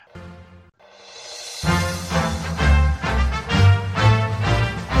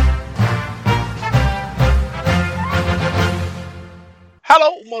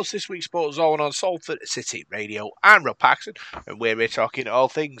Hello, what's this week's Sports Zone on Salford City Radio? I'm Rob Paxton, and we're here talking all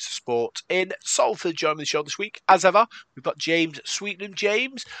things sport in Salford. Joining the show this week, as ever, we've got James Sweetnam.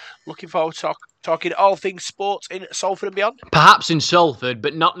 James, looking forward to talking all things sport in Salford and beyond. Perhaps in Salford,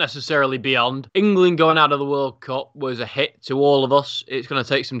 but not necessarily beyond. England going out of the World Cup was a hit to all of us. It's going to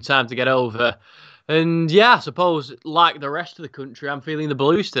take some time to get over. And yeah, I suppose, like the rest of the country, I'm feeling the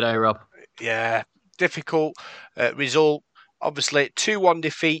blues today, Rob. Yeah, difficult result. Obviously, 2-1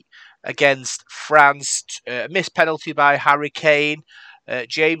 defeat against France. Missed penalty by Harry Kane.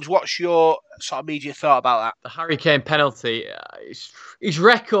 James, what's your sort of immediate thought about that? The Harry Kane penalty, his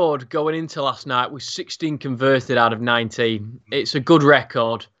record going into last night was 16 converted out of 19. It's a good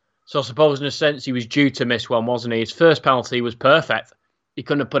record. So I suppose in a sense he was due to miss one, wasn't he? His first penalty was perfect. He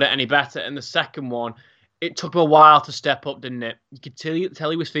couldn't have put it any better. And the second one, it took him a while to step up, didn't it? You could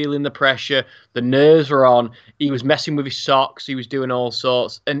tell he was feeling the pressure. The nerves were on. He was messing with his socks. He was doing all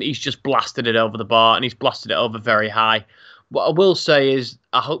sorts. And he's just blasted it over the bar. And he's blasted it over very high. What I will say is,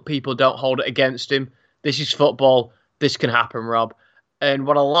 I hope people don't hold it against him. This is football. This can happen, Rob. And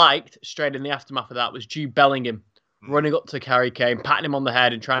what I liked, straight in the aftermath of that, was Jude Bellingham running up to Harry Kane, patting him on the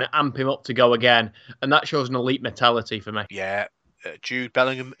head and trying to amp him up to go again. And that shows an elite mentality for me. Yeah, Jude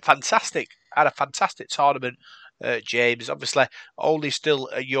Bellingham, fantastic. Had a fantastic tournament, James. Obviously, only still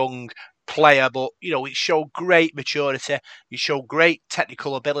a young player, but, you know, he showed great maturity. He showed great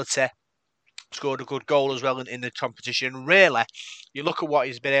technical ability. Scored a good goal as well in the competition. Really, you look at what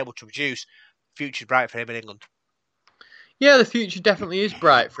he's been able to produce, future's bright for him in England. Yeah, the future definitely is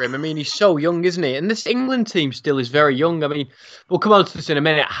bright for him. I mean, he's so young, isn't he? And this England team still is very young. I mean, we'll come on to this in a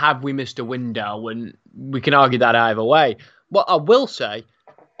minute. Have we missed a window? And we can argue that either way. What I will say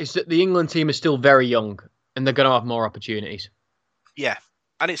is that the England team is still very young and they're going to have more opportunities. Yeah,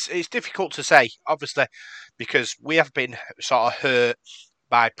 and it's difficult to say, obviously, because we have been sort of hurt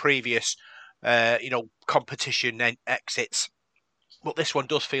by previous competition exits. But this one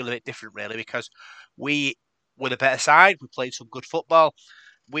does feel a bit different, really, because we were the better side. We played some good football.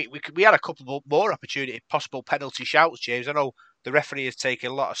 We had a couple more opportunity, possible penalty shouts, James. I know the referee has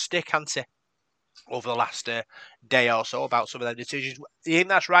taken a lot of stick, hasn't he, over the last day or so about some of their decisions. Do you think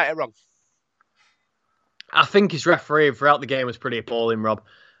that's right or wrong? I think his refereeing throughout the game was pretty appalling, Rob.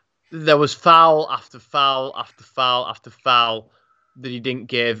 There was foul after foul after foul after foul that he didn't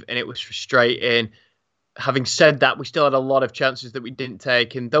give, and it was frustrating. Having said that, we still had a lot of chances that we didn't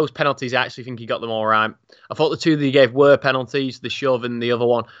take, and those penalties, I actually think he got them all right. I thought the two that he gave were penalties, the shove and the other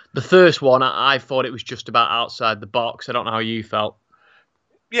one. The first one, I thought it was just about outside the box. I don't know how you felt.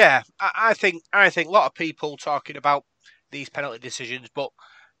 Yeah, I think a lot of people talking about these penalty decisions, but,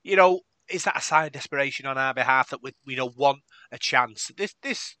 you know, is that a sign of desperation on our behalf that we want a chance?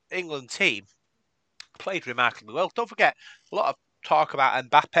 This England team played remarkably well. Don't forget, a lot of talk about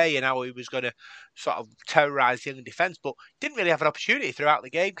Mbappe and how he was going to sort of terrorise the England defence, but didn't really have an opportunity throughout the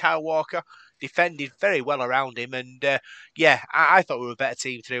game. Kyle Walker defended very well around him, and I thought we were a better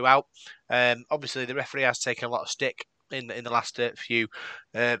team throughout. Obviously, the referee has taken a lot of stick in the last few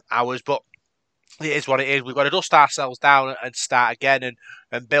hours, but it is what it is. We've got to dust ourselves down and start again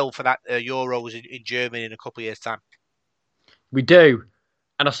and build for that Euros in Germany in a couple of years' time. We do.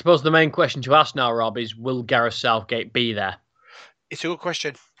 And I suppose the main question to ask now, Rob, is will Gareth Southgate be there? It's a good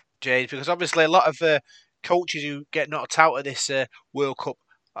question, James, because obviously a lot of coaches who get knocked out of this World Cup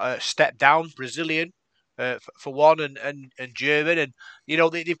step down. Brazilian, for one, and German, and you know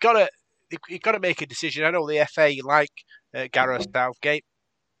they've got to make a decision. I know the FA like Gareth Southgate.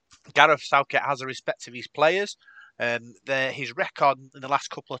 Gareth Southgate has a respect of his players. His record in the last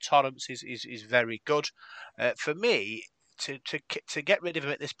couple of tournaments is very good. For me, to get rid of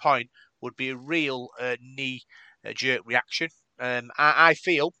him at this point would be a real knee jerk reaction. I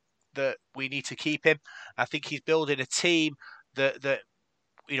feel that we need to keep him. I think he's building a team that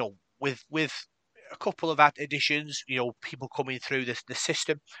you know, with a couple of additions, you know, people coming through the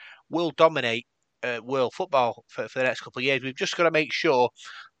system, will dominate world football for the next couple of years. We've just got to make sure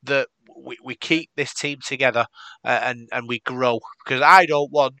that we keep this team together and we grow, because I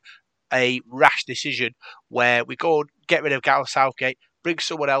don't want a rash decision where we go and get rid of Gareth Southgate, bring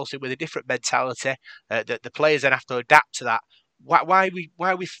someone else in with a different mentality, that the players then have to adapt to that. Why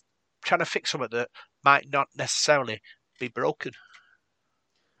are we trying to fix something that might not necessarily be broken?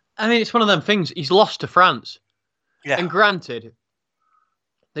 I mean, it's one of them things. He's lost to France. Yeah. And granted,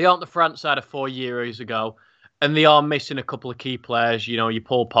 they aren't the France side of 4 years ago, and they are missing a couple of key players, you know, your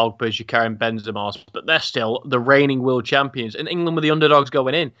Paul Pogba's, your Karim Benzema's, but they're still the reigning world champions, and England were the underdogs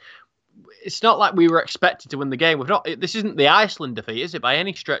going in. It's not like we were expected to win the game. This isn't the Iceland defeat, is it, by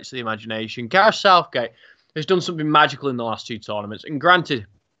any stretch of the imagination? Gareth Southgate has done something magical in the last two tournaments. And granted,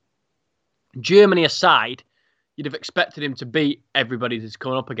 Germany aside, you'd have expected him to beat everybody that's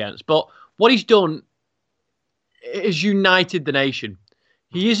coming up against. But what he's done is united the nation.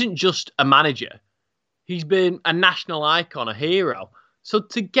 He isn't just a manager. He's been a national icon, a hero. So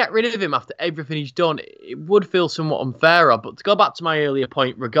to get rid of him after everything he's done, it would feel somewhat unfair. But to go back to my earlier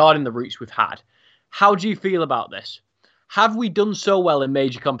point regarding the routes we've had, how do you feel about this? Have we done so well in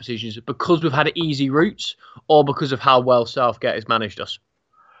major competitions because we've had easy routes, or because of how well Southgate has managed us?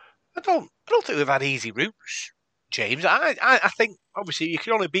 I don't think we've had easy routes, James. I think obviously you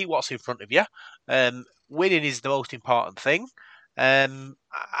can only beat what's in front of you. Winning is the most important thing.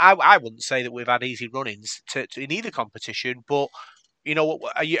 I wouldn't say that we've had easy run-ins to in either competition, but you know,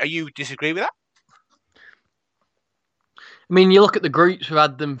 are you disagree with that? I mean, you look at the groups, we've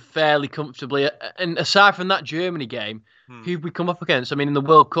had them fairly comfortably. And aside from that Germany game, who've we come up against? I mean, in the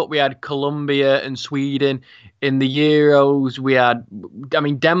World Cup, we had Colombia and Sweden. In the Euros, we had,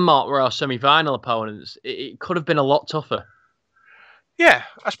 Denmark were our semi-final opponents. It could have been a lot tougher. Yeah,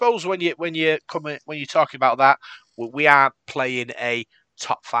 I suppose when you're talking about that, we are playing a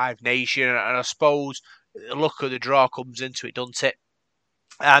top 5 nation, and I suppose the look of the draw comes into it, doesn't it?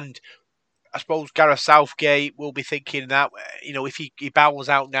 And I suppose Gareth Southgate will be thinking that, you know, if he bows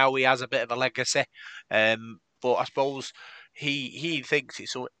out now, he has a bit of a legacy. But I suppose he thinks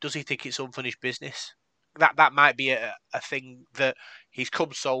does he think it's unfinished business? That might be a thing that he's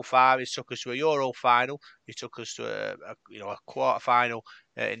come so far. He's took us to a Euro final. He took us to a quarter final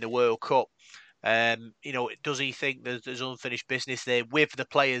in the World Cup. Does he think there's unfinished business there with the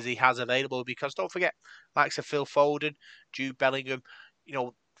players he has available? Because don't forget, likes of Phil Foden, Jude Bellingham,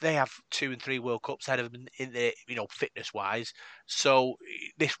 they have 2 and 3 World Cups ahead of them in their, fitness wise. So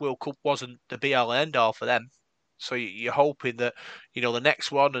this World Cup wasn't the be all and end all for them. So you're hoping that, the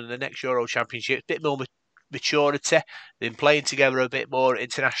next one and the next Euro Championship, a bit more maturity, been playing together a bit more at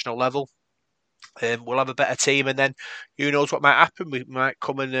international level. We'll have a better team, and then who knows what might happen? We might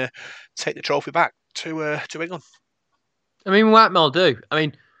come and take the trophy back to England. I mean, we might well do. I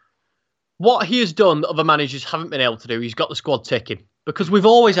mean, what he has done that other managers haven't been able to do, he's got the squad ticking. Because we've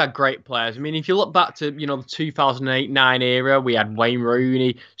always had great players. I mean, if you look back to, the 2008-9 era, we had Wayne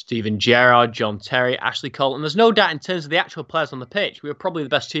Rooney, Steven Gerrard, John Terry, Ashley Cole. And there's no doubt in terms of the actual players on the pitch, we were probably the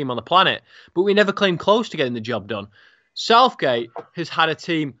best team on the planet. But we never came close to getting the job done. Southgate has had a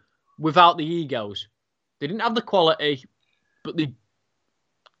team without the egos. They didn't have the quality, but they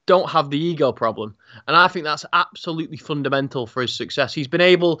don't have the ego problem. And I think that's absolutely fundamental for his success. He's been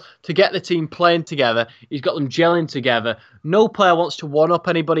able to get the team playing together. He's got them gelling together. No player wants to one-up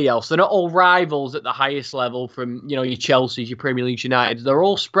anybody else. They're not all rivals at the highest level from, your Chelsea's, your Premier League United. They're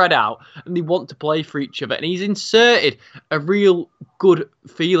all spread out and they want to play for each other. And he's inserted a real good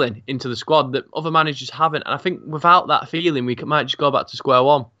feeling into the squad that other managers haven't. And I think without that feeling, we might just go back to square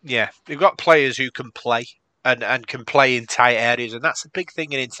one. Yeah, we've got players who can play. And can play in tight areas, and that's a big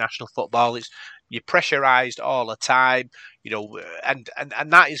thing in international football. It's you're pressurised all the time, and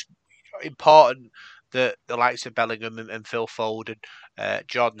that is important. The likes of Bellingham and Phil Foden,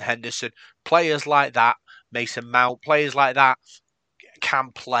 Jordan Henderson, players like that, Mason Mount, players like that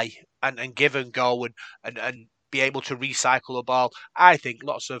can play and give and go and be able to recycle the ball. I think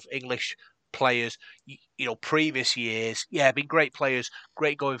lots of English players, previous years, been great players,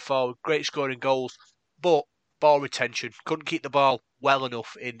 great going forward, great scoring goals, but ball retention, couldn't keep the ball well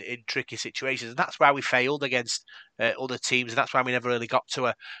enough in tricky situations, and that's why we failed against other teams, and that's why we never really got to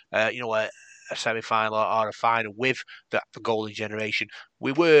a semi-final or a final with the golden generation.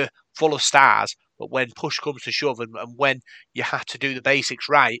 We were full of stars, but when push comes to shove and when you have to do the basics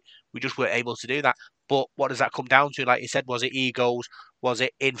right, we just weren't able to do that. But what does that come down to? Like you said, was it egos? Was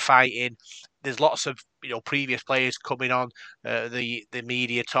it infighting? There's lots of previous players coming on the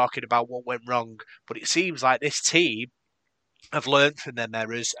media talking about what went wrong, but it seems like this team have learned from their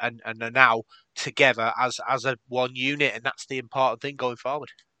errors and are now together as a one unit, and that's the important thing going forward.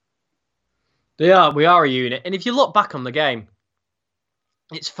 We are a unit, and if you look back on the game,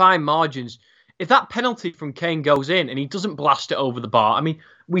 it's fine margins. If that penalty from Kane goes in and he doesn't blast it over the bar, I mean,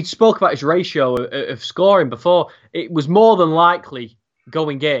 we spoke about his ratio of scoring before. It was more than likely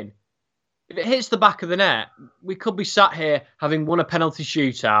going in. If it hits the back of the net, we could be sat here having won a penalty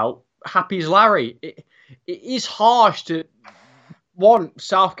shootout, happy as Larry. It is harsh to want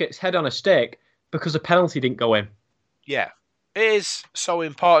Southgate's head on a stick because a penalty didn't go in. Yeah, it is so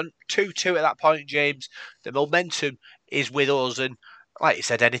important. 2-2 at that point, James. The momentum is with us, and like you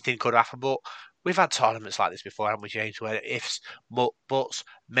said, anything could happen. But we've had tournaments like this before, haven't we, James? Where ifs, buts,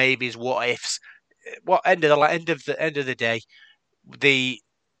 maybes, what ifs. What end of the day, the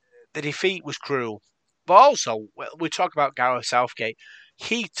defeat was cruel, But also, we talk about Gareth Southgate.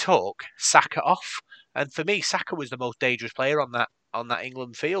 He took Saka off, and for me, Saka was the most dangerous player on that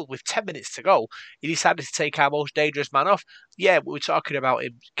England field. With 10 minutes to go, he decided to take our most dangerous man off. Yeah, we were talking about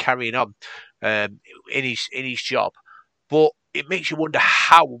him carrying on in his job, but it makes you wonder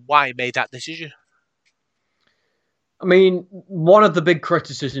why he made that decision. I mean, one of the big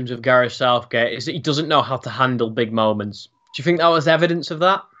criticisms of Gareth Southgate is that he doesn't know how to handle big moments. Do you think that was evidence of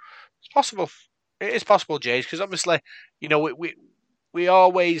that? It's possible. It is possible, James, because obviously, we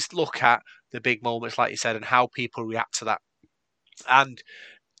always look at the big moments, like you said, and how people react to that. And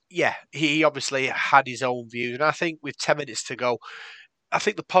yeah, he obviously had his own views. And I think with 10 minutes to go, I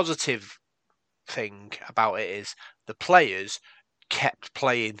think the positive thing about it is the players kept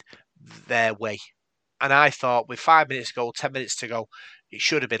playing their way. And I thought with 5 minutes to go, 10 minutes to go, it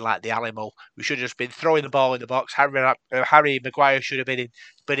should have been like the Alamo. We should have just been throwing the ball in the box. Harry Maguire should have been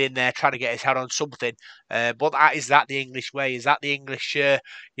in there trying to get his head on something. But is that the English way? Is that the English,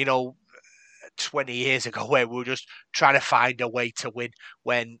 20 years ago where we were just trying to find a way to win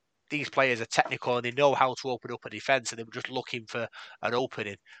when these players are technical and they know how to open up a defence and they were just looking for an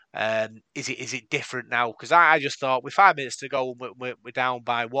opening? Is it different now? Because I just thought with 5 minutes to go, we're down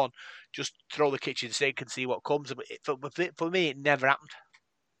by one. Just throw the kitchen sink and see what comes. But for me, it never happened.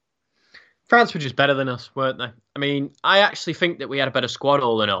 France were just better than us, weren't they? I mean, I actually think that we had a better squad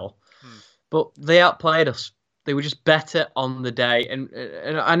all in all, but they outplayed us. They were just better on the day, and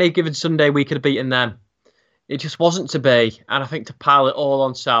any given Sunday we could have beaten them. It just wasn't to be, and I think to pile it all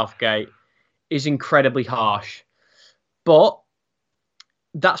on Southgate is incredibly harsh. But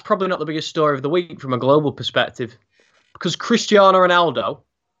that's probably not the biggest story of the week from a global perspective, because Cristiano Ronaldo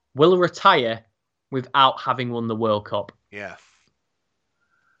will retire without having won the World Cup. Yeah.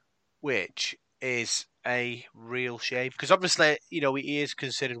 Which is a real shame, because obviously, he is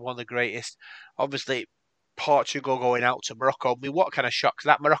considered one of the greatest. Obviously, Portugal going out to Morocco. I mean, what kind of shock? Because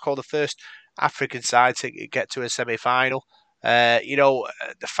that Morocco, the first African side to get to a semi-final. The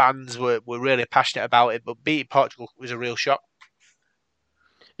fans were really passionate about it, but beating Portugal was a real shock.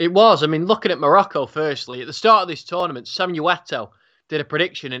 It was. I mean, looking at Morocco, firstly, at the start of this tournament, Samuel Eto'o did a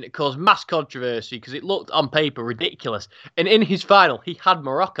prediction and it caused mass controversy because it looked on paper ridiculous. And in his final, he had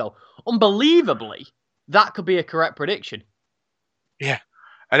Morocco. Unbelievably, that could be a correct prediction. Yeah.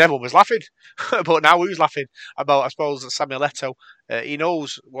 And everyone was laughing. But now who's laughing about, I suppose, Samuel Eto'o? He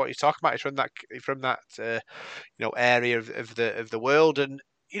knows what he's talking about. He's from that area of the world. And,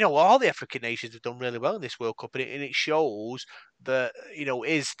 all the African nations have done really well in this World Cup. And it shows that,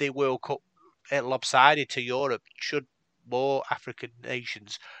 is the World Cup lopsided to Europe? Should more African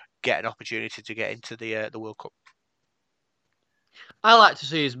nations get an opportunity to get into the World Cup? I like to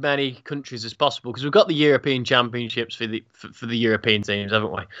see as many countries as possible because we've got the European Championships for the European teams,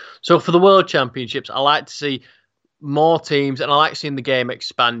 haven't we? So for the World Championships, I like to see more teams, and I like seeing the game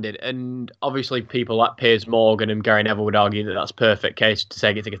expanded. And obviously, people like Piers Morgan and Gary Neville would argue that that's a perfect case to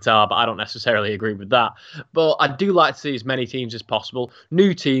take it to Qatar, but I don't necessarily agree with that. But I do like to see as many teams as possible,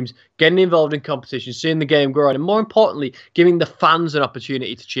 new teams, getting involved in competition, seeing the game grow, and more importantly, giving the fans an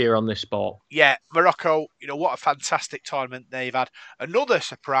opportunity to cheer on this sport. Yeah, Morocco, what a fantastic tournament they've had. Another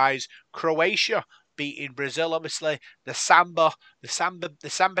surprise, Croatia beating Brazil. Obviously, the samba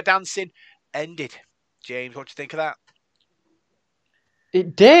dancing ended. James, what do you think of that?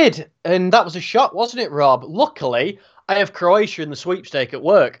 It did, and that was a shock, wasn't it, Rob? Luckily, I have Croatia in the sweepstake at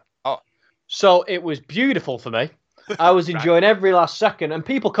work. Oh. So it was beautiful for me. I was enjoying every last second, and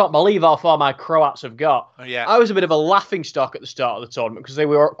people can't believe how far my Croats have got. Oh, yeah. I was a bit of a laughing stock at the start of the tournament because they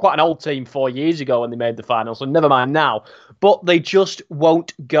were quite an old team 4 years ago when they made the final, so never mind now. But they just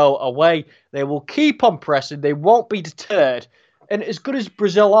won't go away. They will keep on pressing. They won't be deterred. And as good as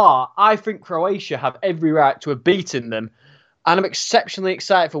Brazil are, I think Croatia have every right to have beaten them. And I'm exceptionally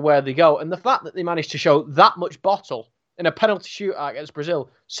excited for where they go. And the fact that they managed to show that much bottle in a penalty shootout against Brazil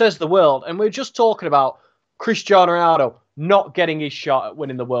says the world. And we're just talking about Cristiano Ronaldo not getting his shot at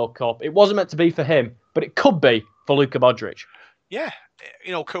winning the World Cup. It wasn't meant to be for him, but it could be for Luka Modric. Yeah,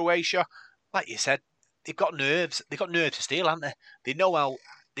 Croatia, like you said, they've got nerves. They've got nerves of steel, haven't they? They know how.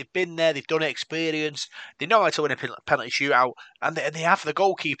 They've been there, they've done it, experience. They know how to win a penalty shootout, and they have the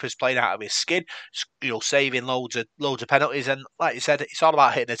goalkeepers playing out of his skin, saving loads of penalties. And like you said, it's all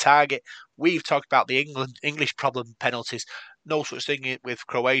about hitting the target. We've talked about the English problem penalties. No such thing with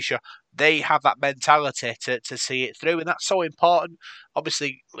Croatia. They have that mentality to see it through, and that's so important.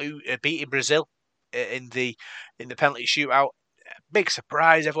 Obviously, beating Brazil in the penalty shootout, big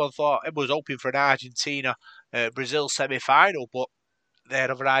surprise. Everyone was hoping for an Argentina Brazil semi-final, but they had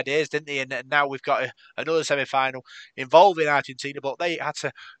other ideas, didn't they? And now we've got another semi-final involving Argentina, but they had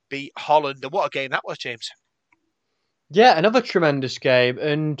to beat Holland. And what a game that was, James. Yeah, another tremendous game.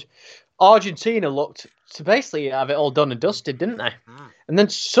 And Argentina looked to basically have it all done and dusted, didn't they? And then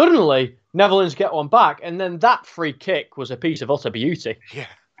suddenly, Netherlands get one back. And then that free kick was a piece of utter beauty. Yeah.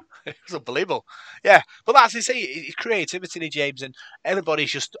 It was unbelievable. Yeah, but that's it's creativity, James, and everybody's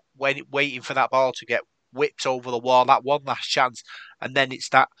just waiting for that ball to get whipped over the wall, that one last chance, and then it's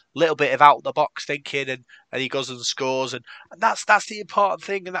that little bit of out the box thinking, and he goes and scores, and that's the important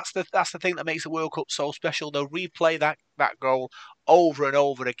thing, and that's the thing that makes the World Cup so special. They'll replay that goal over and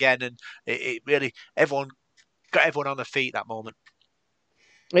over again, and it really got everyone on their feet that moment.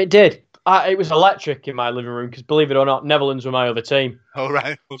 It did. It was electric in my living room because, believe it or not, Netherlands were my other team. Oh,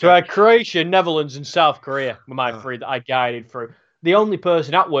 right. Okay. So I had Croatia, Netherlands, and South Korea were my three that I guided through. The only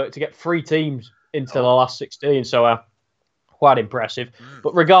person at work to get 3 teams into the last 16, so quite impressive.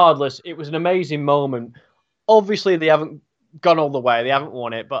 But regardless, it was an amazing moment. Obviously, they haven't gone all the way. They haven't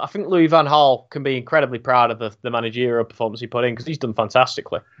won it. But I think Louis van Gaal can be incredibly proud of the managerial performance he put in because he's done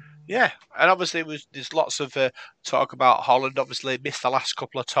fantastically. Yeah, and obviously there's lots of talk about Holland. Obviously, missed the last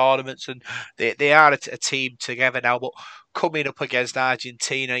couple of tournaments, and they are a team together now. But coming up against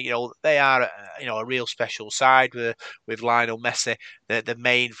Argentina, they are a real special side with Lionel Messi, the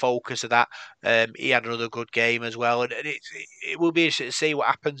main focus of that. He had another good game as well, and it will be interesting to see what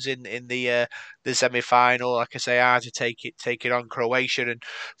happens in the semi final. Like I say, Argentina take it on Croatia, and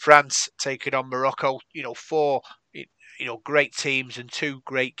France take it on Morocco. Four great teams and 2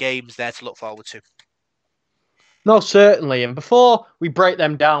 great games there to look forward to. No, certainly. And before we break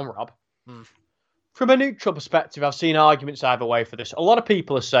them down, Rob, from a neutral perspective, I've seen arguments either way for this. A lot of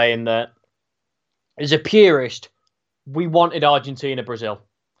people are saying that, as a purist, we wanted Argentina-Brazil.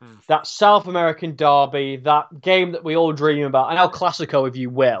 That South American derby, that game that we all dream about, an El Clasico, if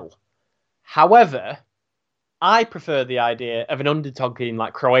you will. However, I prefer the idea of an underdog team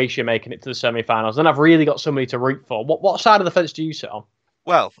like Croatia making it to the semi-finals. Then I've really got somebody to root for. What side of the fence do you sit on?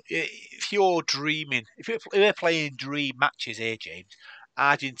 Well, if you're dreaming, if you're playing dream matches here, James,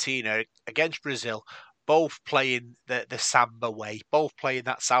 Argentina against Brazil, both playing the Samba way, both playing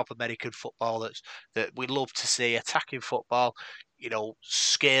that South American football that we love to see, attacking football,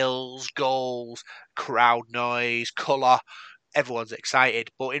 skills, goals, crowd noise, colour, everyone's excited.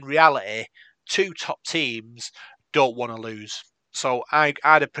 But in reality, 2 top teams don't want to lose. So I'd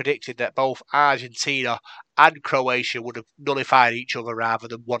have predicted that both Argentina and Croatia would have nullified each other rather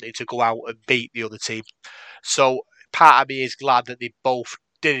than wanting to go out and beat the other team. So part of me is glad that they both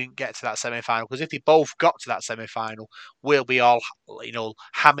didn't get to that semi-final, because if they both got to that semi-final, we'll be all,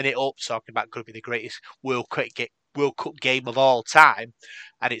 hamming it up, talking about could be the greatest World Cup game of all time,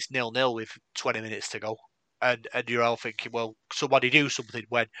 and it's 0-0 with 20 minutes to go. And you're all thinking, well, somebody do something,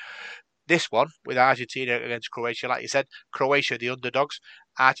 when this one, with Argentina against Croatia, like you said, Croatia are the underdogs.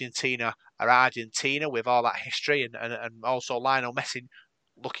 Argentina are Argentina with all that history, and also Lionel Messi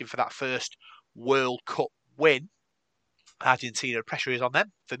looking for that first World Cup win. Argentina, pressure is on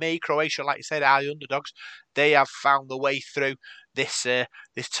them. For me, Croatia, like you said, are the underdogs. They have found the way through this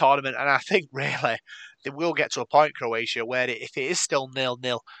tournament, and I think really they will get to a point, Croatia, where if it is still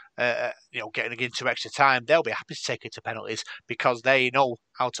 0-0, getting into extra time, they'll be happy to take it to penalties because they know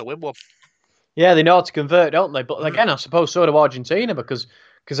how to win one. Yeah, they know how to convert, don't they? But again, I suppose so do Argentina because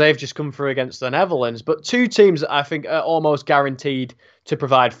they've just come through against the Netherlands. But 2 teams that I think are almost guaranteed to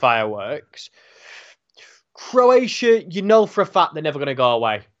provide fireworks. Croatia, for a fact they're never going to go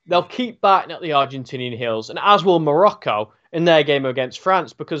away. They'll keep biting at the Argentinian heels, and as will Morocco in their game against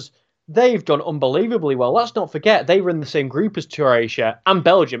France, because they've done unbelievably well. Let's not forget, they were in the same group as Croatia, and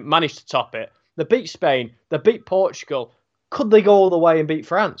Belgium managed to top it. They beat Spain, they beat Portugal. Could they go all the way and beat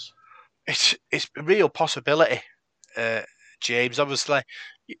France? It's a real possibility, James. Obviously,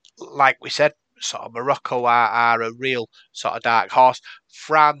 like we said, sort of Morocco are a real sort of dark horse.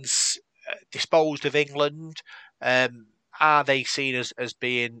 France disposed of England. Are they seen as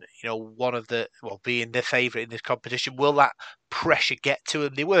being, one of being the favourite in this competition? Will that pressure get to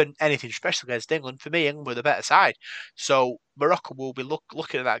them? They weren't anything special against England. For me, England were the better side. So Morocco will be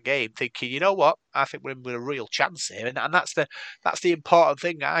looking at that game thinking, you know what? I think we're in with a real chance here. And that's the important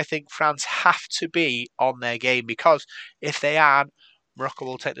thing. I think France have to be on their game, because if they aren't, Morocco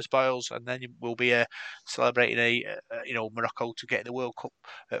will take the spoils, and then we'll be celebrating Morocco to get in the World Cup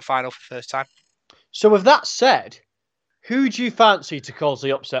final for the first time. So with that said, who do you fancy to cause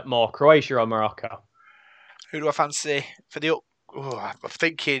the upset more, Croatia or Morocco? Who do I fancy for the I'm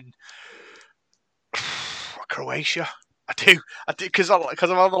thinking Croatia. I do, because I'm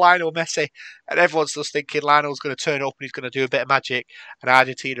on the Lionel Messi, and everyone's just thinking Lionel's going to turn up and he's going to do a bit of magic, and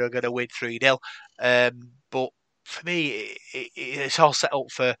Argentina are going to win 3-0. But for me, it's all set up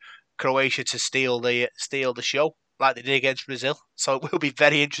for Croatia to steal the show like they did against Brazil. So it will be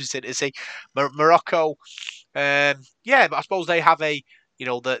very interesting to see Morocco. Yeah, but I suppose they have the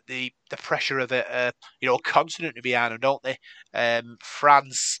pressure of a continent to be on them, don't they?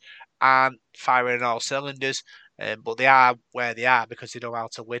 France aren't firing on all cylinders. But they are where they are because they know how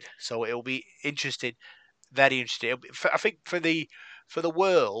to win. So it'll be interesting, very interesting. I think for the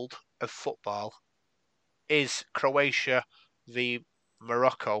world of football, is Croatia v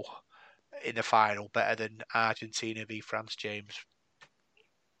Morocco in the final better than Argentina v France, James?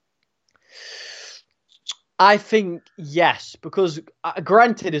 I think yes, because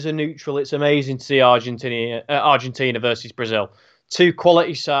granted, as a neutral, it's amazing to see Argentina versus Brazil. Two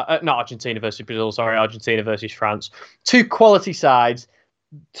quality sides, not Argentina versus Brazil, sorry, Argentina versus France. Two quality sides,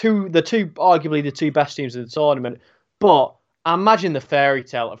 arguably the two best teams in the tournament. But I imagine the fairy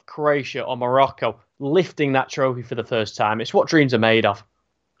tale of Croatia or Morocco lifting that trophy for the first time. It's what dreams are made of.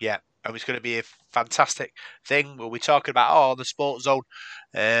 Yeah, and it's going to be a fantastic thing. We'll be talking about the Sports Zone.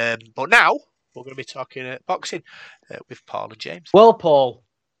 But now we're going to be talking boxing with Paul and James. Well, Paul,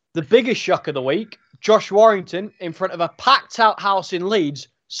 the biggest shock of the week, Josh Warrington, in front of a packed-out house in Leeds,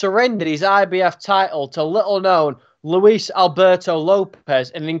 surrendered his IBF title to little-known Luis Alberto Lopez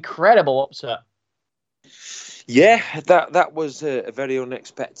in an incredible upset. Yeah, that was a very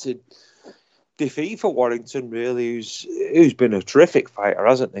unexpected defeat for Warrington. Really, who's been a terrific fighter,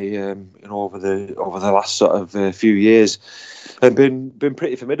 hasn't he? Over the last sort of few years, and been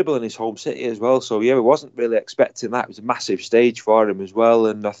pretty formidable in his home city as well. So yeah, we wasn't really expecting that. It was a massive stage for him as well,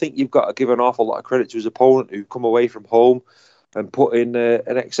 and I think you've got to give an awful lot of credit to his opponent who come away from home and put in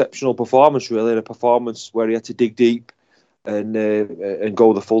an exceptional performance. Really, a performance where he had to dig deep and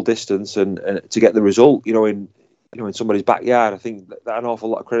go the full distance and to get the result. In somebody's backyard. I think that an awful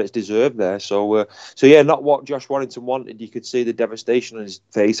lot of credit's deserved there. So yeah, not what Josh Warrington wanted. You could see the devastation on his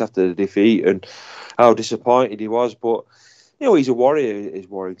face after the defeat and how disappointed he was. But he's a warrior, is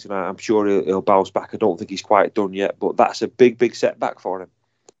Warrington. I'm sure he'll bounce back. I don't think he's quite done yet, but that's a big setback for him.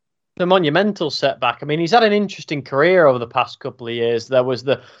 The monumental setback. I mean, he's had an interesting career over the past couple of years. There was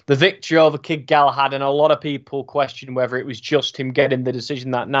the victory over Kid Galahad, and a lot of people question whether it was just him getting the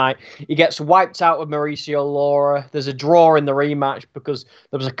decision that night. He gets wiped out with Mauricio Lara. There's a draw in the rematch because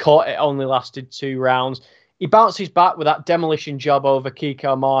there was a cut. It only lasted 2 rounds. He bounces back with that demolition job over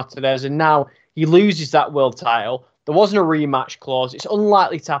Kiko Martinez, and now he loses that world title. There wasn't a rematch clause. It's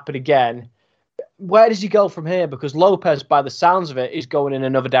unlikely to happen again. Where does he go from here? Because Lopez, by the sounds of it, is going in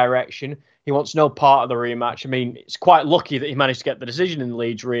another direction. He wants no part of the rematch. I mean, it's quite lucky that he managed to get the decision in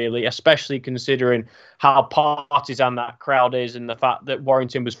Leeds, really, especially considering how partisan that crowd is and the fact that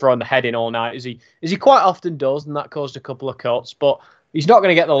Warrington was throwing the head in all night, as he quite often does, and that caused a couple of cuts. But he's not going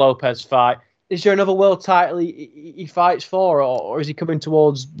to get the Lopez fight. Is there another world title he fights for, or is he coming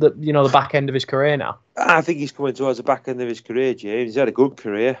towards the back end of his career now? I think he's coming towards the back end of his career, James. He's had a good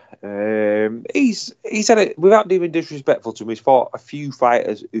career. He's had without being disrespectful to him, he's fought a few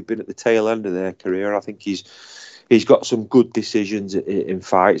fighters who've been at the tail end of their career. I think he's got some good decisions in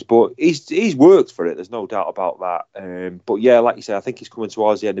fights, but he's worked for it. There's no doubt about that. But yeah, like you said, I think he's coming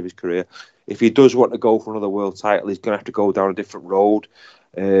towards the end of his career. If he does want to go for another world title, he's going to have to go down a different road.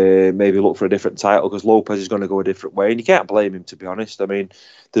 Maybe look for a different title because Lopez is going to go a different way, and you can't blame him, to be honest. I mean,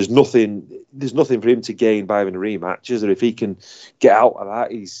 there's nothing for him to gain by having a rematch, is there? If he can get out of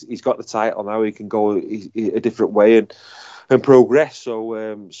that, he's got the title now. He can go a different way and progress. So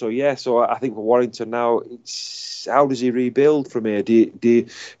I think for Warrington now, it's how does he rebuild from here? Do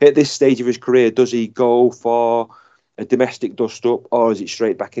at this stage of his career, does he go for a domestic dust up, or is it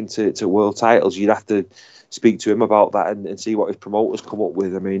straight back into world titles? You'd have to speak to him about that and see what his promoters come up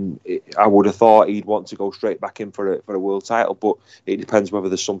with. I mean, I would have thought he'd want to go straight back in for a world title, but it depends whether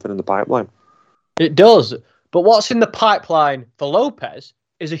there's something in the pipeline. It does. But what's in the pipeline for Lopez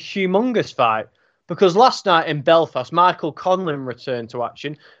is a humongous fight, because last night in Belfast, Michael Conlan returned to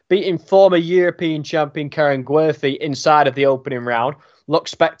action, beating former European champion Karen Guerfi inside of the opening round. Looked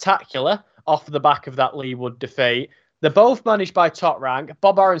spectacular off the back of that Lee Wood defeat. They're both managed by Top Rank.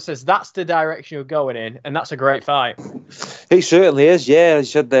 Bob Arum says that's the direction you're going in, and that's a great fight. It certainly is, yeah. As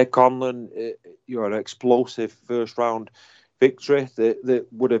you said there, Conlan, an explosive first-round victory that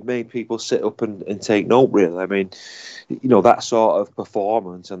would have made people sit up and take note, really. I mean, that sort of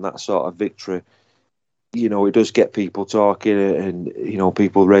performance and that sort of victory, it does get people talking and,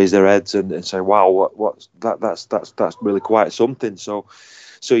 people raise their heads and say, wow, what's that's really quite something. So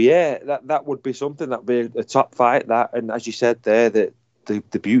So yeah, that would be something. That'd be a top fight. That, and as you said there, that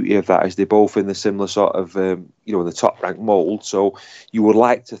the beauty of that is they're both in the similar sort of the top ranked mould. So you would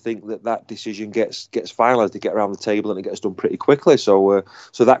like to think that decision gets finalised, to get around the table, and it gets done pretty quickly. So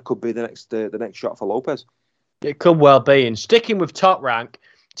that could be the next shot for Lopez. It could well be. And sticking with top rank,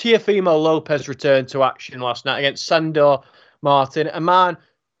 Teofimo Lopez returned to action last night against Sandor Martin, a man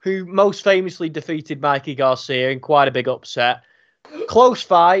who most famously defeated Mikey Garcia in quite a big upset. Close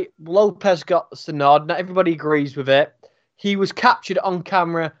fight. Lopez got the nod. Not everybody agrees with it. He was captured on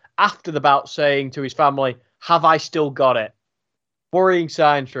camera after the bout saying to his family, "Have I still got it?" Worrying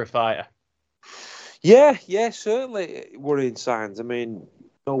signs for a fighter. Yeah, certainly worrying signs. I mean,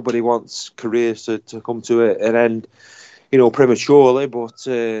 nobody wants careers to come to an end, prematurely.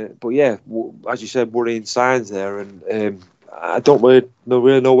 But yeah, as you said, worrying signs there, and I don't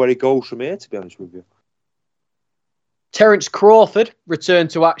really know where he goes from here, to be honest with you. Terence Crawford returned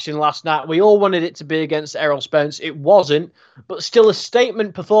to action last night. We all wanted it to be against Errol Spence. It wasn't, but still a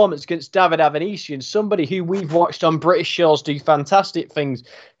statement performance against David Avanesian, somebody who we've watched on British shows do fantastic things.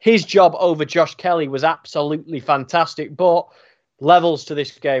 His job over Josh Kelly was absolutely fantastic, but levels to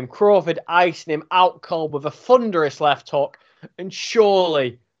this game. Crawford icing him out cold with a thunderous left hook, and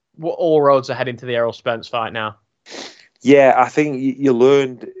surely all roads are heading to the Errol Spence fight now. Yeah, I think you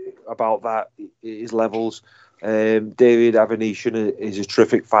learned about that, his levels. David Avanesian is a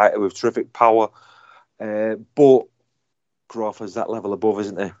terrific fighter with terrific power, but Crawford's that level above,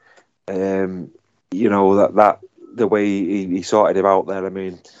 isn't he? That the way he sorted him out there. I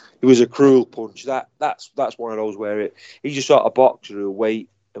mean, it was a cruel punch. That's one of those where he's just sort of boxer who wait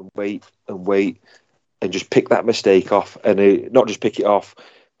and just pick that mistake off, and not just pick it off,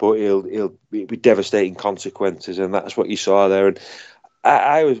 but it'll be devastating consequences, and that's what you saw there. And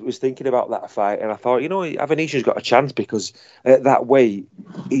I was thinking about that fight, and I thought, Avanesian's got a chance, because at that weight,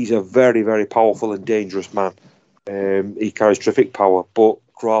 he's a very, very powerful and dangerous man. He carries terrific power, but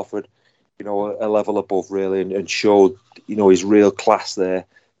Crawford, a level above really, and showed, his real class there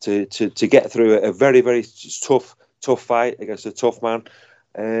to get through a very, very tough fight against a tough man,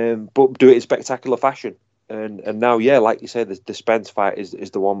 but do it in spectacular fashion. And now, yeah, like you said, the Spence fight is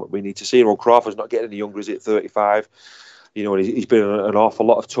the one that we need to see. Crawford's not getting any younger, is it? 35. And he's been in an awful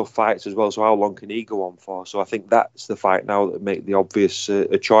lot of tough fights as well. So how long can he go on for? So I think that's the fight now that make the obvious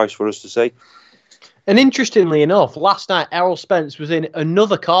a choice for us to see. And interestingly enough, last night Errol Spence was in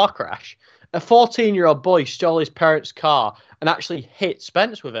another car crash. A 14-year-old boy stole his parents' car and actually hit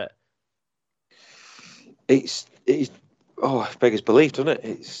Spence with it. It's beggars belief, doesn't it?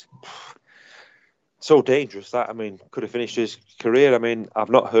 It's so dangerous that, I mean, could have finished his career. I mean, I've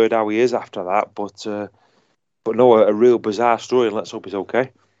not heard how he is after that, but no, a real bizarre story, and let's hope he's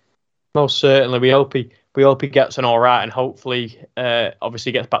okay. Most certainly. We hope he gets on all right, and hopefully,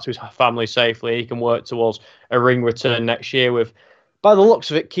 obviously, gets back to his family safely. He can work towards a ring return next year with, by the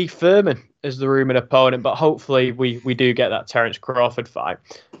looks of it, Keith Thurman as the rumoured opponent. But hopefully, we do get that Terence Crawford fight.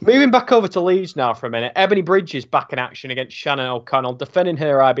 Moving back over to Leeds now for a minute. Ebony Bridges back in action against Shannon O'Connell, defending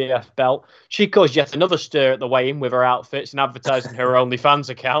her IBF belt. She caused yet another stir at the weigh-in with her outfits and advertising her OnlyFans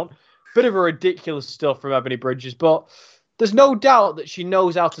account. Bit of a ridiculous stuff from Ebony Bridges, but there's no doubt that she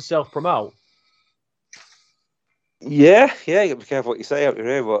knows how to self-promote. Yeah, you got to be careful what you say out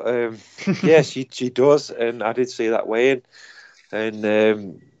here, but yeah, she does, and I did see that weigh-in, and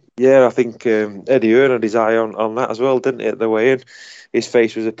I think Eddie Hearn had his eye on that as well, didn't he, at the weigh-in? His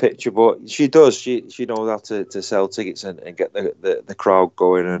face was a picture, but she does, she knows how to sell tickets and get the crowd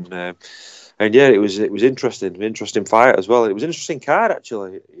going, and yeah, it was interesting fight as well. It was an interesting card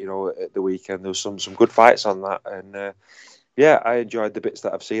actually, at the weekend. There was some good fights on that, and I enjoyed the bits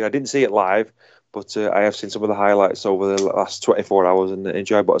that I've seen. I didn't see it live, but I have seen some of the highlights over the last 24 hours and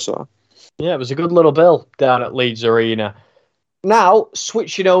enjoyed what I saw. Yeah, it was a good little bill down at Leeds Arena. Now,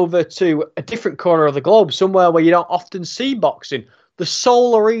 switching over to a different corner of the globe, somewhere where you don't often see boxing, the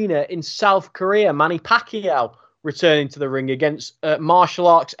Seoul Arena in South Korea. Manny Pacquiao returning to the ring against martial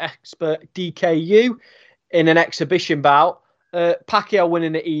arts expert DKU in an exhibition bout. Pacquiao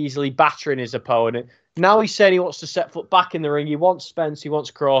winning it easily, battering his opponent. Now he's saying he wants to set foot back in the ring. He wants Spence, he wants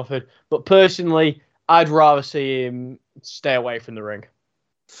Crawford. But personally, I'd rather see him stay away from the ring.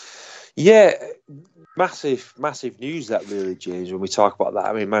 Yeah, massive news that really, James, when we talk about that.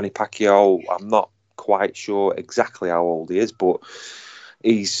 I mean, Manny Pacquiao, I'm not quite sure exactly how old he is, but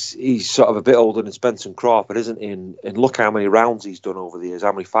he's sort of a bit older than Spence and Crawford, isn't he? And look how many rounds he's done over the years,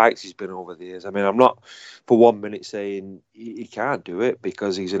 how many fights he's been over the years. I mean, I'm not for 1 minute saying he can't do it,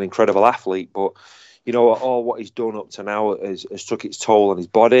 because he's an incredible athlete, but all what he's done up to now has took its toll on his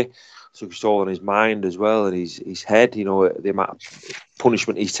body. took a toll on his mind as well, and his head. You know, the amount of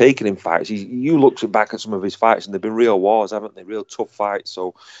punishment he's taken in fights. You look back at some of his fights, and they've been real wars, haven't they? Real tough fights.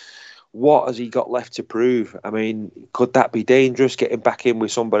 So, what has he got left to prove? I mean, could that be dangerous? Getting back in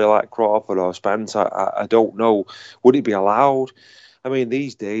with somebody like Crawford or Spence? I don't know. Would it be allowed? I mean,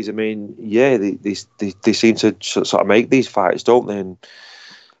 these days, they seem to sort of make these fights, don't they? And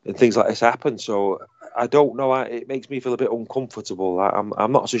things like this happen. So I don't know. It makes me feel a bit uncomfortable.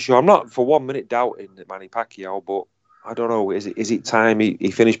 I'm not so sure. I'm not for 1 minute doubting Manny Pacquiao, but I don't know. Is it time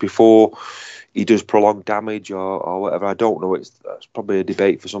he finished before he does prolonged damage or whatever? I don't know. That's probably a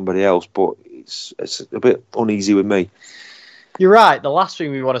debate for somebody else, but it's a bit uneasy with me. You're right. The last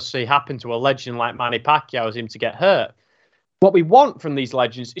thing we want to see happen to a legend like Manny Pacquiao is him to get hurt. What we want from these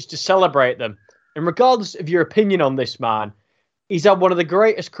legends is to celebrate them. And regardless of your opinion on this man, he's had one of the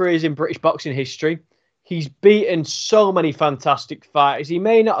greatest careers in British boxing history. He's beaten so many fantastic fighters. He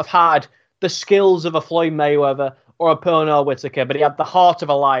may not have had the skills of a Floyd Mayweather or a Pernell Whitaker, but he had the heart of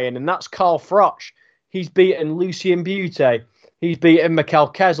a lion, and that's Carl Froch. He's beaten Lucien Butte. He's beaten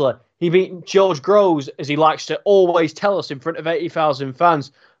Mikkel Kessler. He beat George Groves, as he likes to always tell us, in front of 80,000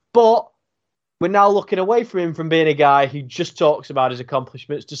 fans. But we're now looking away from him from being a guy who just talks about his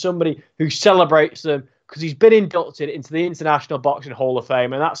accomplishments to somebody who celebrates them because he's been inducted into the International Boxing Hall of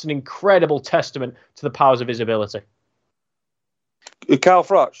Fame, and that's an incredible testament to the powers of his ability. Carl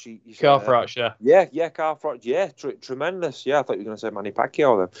Froch. Carl Froch, yeah. Yeah, Carl Froch. Yeah, tremendous. Yeah, I thought you were going to say Manny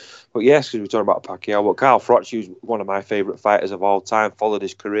Pacquiao then. But yes, because we're talking about Pacquiao. But Carl Froch, he was one of my favourite fighters of all time, followed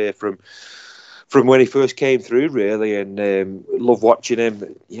his career from when he first came through, really, and love watching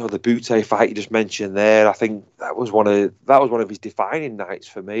him. You know, the Butte fight you just mentioned there. I think that was one of his defining nights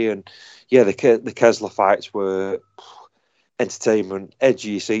for me. And yeah, the Kessler fights were entertainment, edge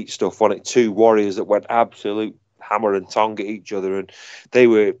of your seat stuff. On it, two warriors that went absolute hammer and tong at each other, and they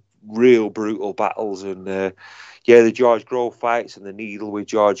were real brutal battles. And the George Grove fights and the Needle with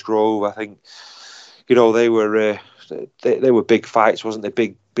George Grove. I think they were big fights, wasn't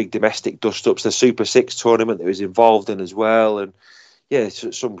they? Big domestic dust-ups. The Super 6 tournament that he was involved in as well. And yeah,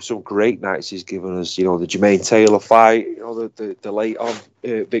 some great nights he's given us. The Jermaine Taylor fight, the late on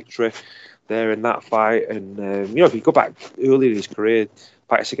victory there in that fight. And if you go back earlier in his career,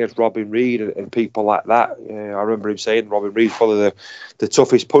 fights against Robin Reed and people like that, I remember him saying Robin Reed's probably the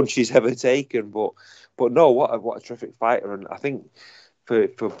toughest punch he's ever taken. But no, what a terrific fighter. And I think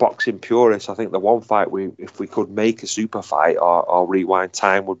for boxing purists, I think the one fight if we could make a super fight or rewind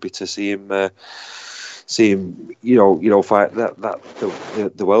time, would be to see him fight the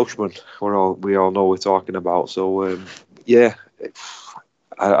Welshman. We all know we're talking about. So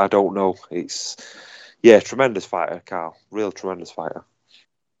I don't know. It's tremendous fighter, Carl. Real tremendous fighter.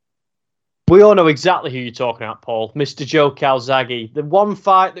 We all know exactly who you're talking about, Paul. Mr. Joe Calzaghe. The one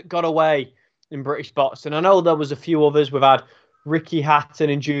fight that got away in British boxing. I know there was a few others. We've had Ricky Hatton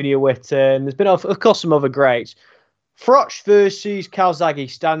and Junior Whitten. There's been, of course, some other greats. Froch versus Calzaghe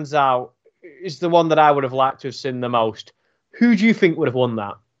stands out. Is the one that I would have liked to have seen the most. Who do you think would have won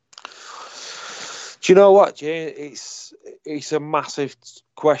that? Do you know what, Jay? It's a massive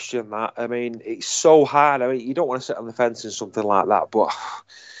question, that. I mean, it's so hard. I mean, you don't want to sit on the fence in something like that, but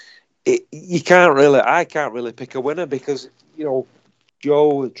I can't really pick a winner because,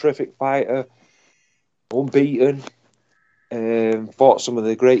 Joe, a terrific fighter, unbeaten, fought some of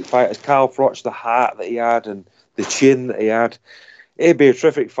the great fighters. Carl Froch, the heart that he had and the chin that he had. It'd be a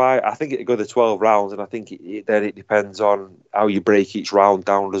terrific fight. I think it'd go the 12 rounds, and I think then it depends on how you break each round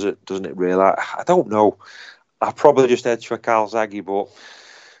down, doesn't it, really? I don't know. I probably just edge for Calzaghe, but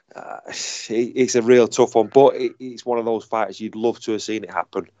it's a real tough one. But it's one of those fights you'd love to have seen it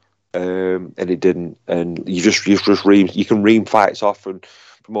happen, and it didn't. And you can ream fights off from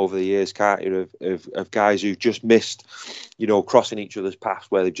over the years, can't you, of guys who've just missed, crossing each other's paths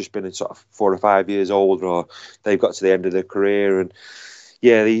where they've just been in sort of 4 or 5 years old, or they've got to the end of their career. And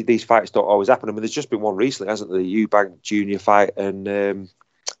yeah, these fights don't always happen. I mean, there's just been one recently, hasn't there? The Eubank Junior fight and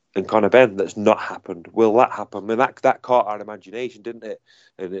Conor Benn that's not happened. Will that happen? I mean, that caught our imagination, didn't it?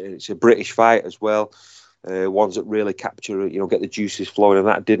 And it's a British fight as well. Ones that really capture, get the juices flowing, and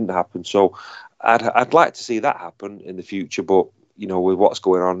that didn't happen. So I'd like to see that happen in the future, but with what's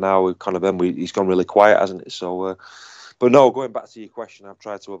going on now with Conor Benn, he's gone really quiet, hasn't it? So, but no, going back to your question, I've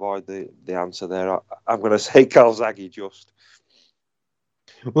tried to avoid the answer there. I'm going to say Calzaghe just.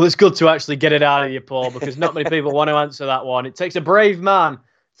 Well, it's good to actually get it out of you, Paul, because not many people want to answer that one. It takes a brave man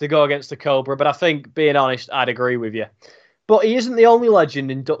to go against the Cobra, but I think, being honest, I'd agree with you. But he isn't the only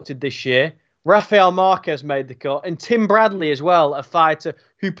legend inducted this year. Rafael Marquez made the cut, and Tim Bradley as well, a fighter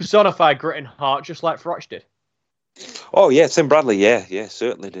who personified grit and heart, just like Froch did. Oh yeah, Tim Bradley. Yeah,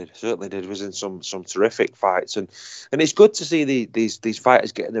 certainly did. Was in some terrific fights, and it's good to see these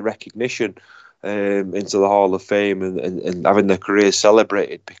fighters getting the recognition into the Hall of Fame and having their careers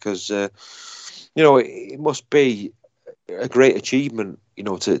celebrated because it must be a great achievement,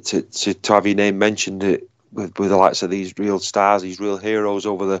 to have your name mentioned with the likes of these real stars, these real heroes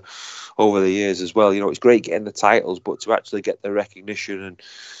over the years as well. It's great getting the titles, but to actually get the recognition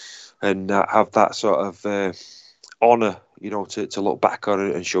and have that sort of honour, to look back on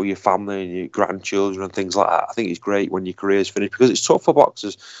it and show your family and your grandchildren and things like that. I think it's great when your career's finished because it's tough for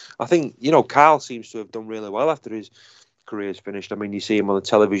boxers. I think, Carl seems to have done really well after his career's finished. I mean, you see him on the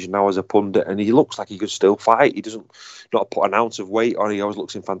television now as a pundit, and he looks like he could still fight. He doesn't not put an ounce of weight on. He always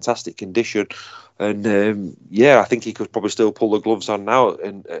looks in fantastic condition, and I think he could probably still pull the gloves on now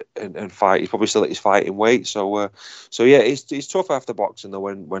and fight. He's probably still at his fighting weight. So yeah, it's tough after boxing though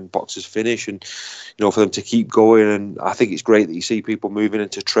when boxers finish, and for them to keep going. And I think it's great that you see people moving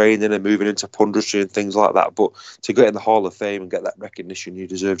into training and moving into punditry and things like that. But to get in the Hall of Fame and get that recognition you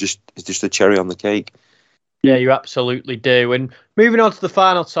deserve is just a cherry on the cake. Yeah, you absolutely do. And moving on to the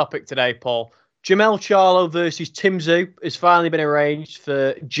final topic today, Paul. Jermell Charlo versus Tim Tszyu has finally been arranged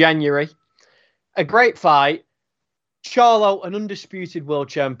for January. A great fight. Charlo, an undisputed world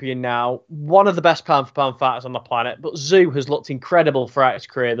champion now, one of the best pound-for-pound fighters on the planet, but Tszyu has looked incredible throughout his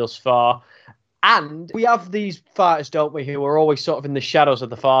career thus far. And we have these fighters, don't we, who are always sort of in the shadows of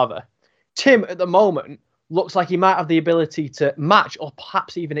the father. Tim, at the moment, looks like he might have the ability to match or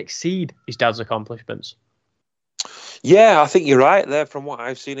perhaps even exceed his dad's accomplishments. Yeah, I think you're right there. From what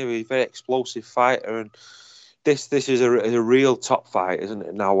I've seen, he's a very explosive fighter, and this is a real top fight, isn't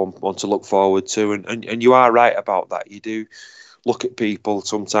it? Now one to look forward to, and you are right about that. You do look at people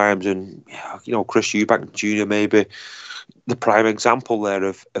sometimes, and Chris Eubank Jr. maybe the prime example there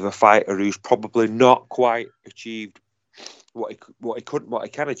of a fighter who's probably not quite achieved what he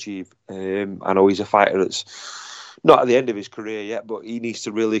can achieve. I know he's a fighter that's not at the end of his career yet, but he needs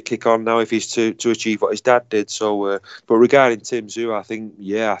to really kick on now if he's to achieve what his dad did. So, but regarding Tim Tszyu, I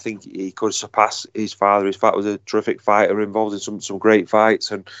think he could surpass his father. His father was a terrific fighter, involved in some great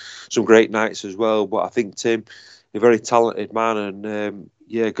fights and some great nights as well. But I think Tim, a very talented man, and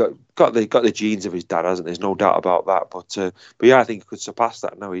got the genes of his dad, hasn't he? There's no doubt about that. But yeah, I think he could surpass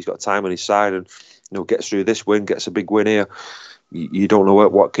that now. He's got time on his side, and gets through this win, gets a big win here. You don't know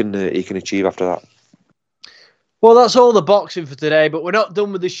what he can achieve after that. Well, that's all the boxing for today, but we're not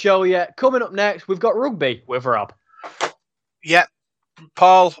done with the show yet. Coming up next, we've got rugby with Rob. Yeah,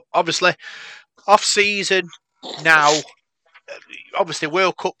 Paul, obviously, off-season now. Obviously,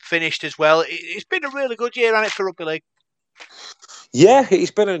 World Cup finished as well. It's been a really good year, hasn't it, for Rugby League? Yeah,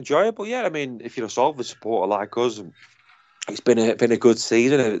 it's been enjoyable. Yeah, I mean, if you're a Salford supporter like us, it's been a good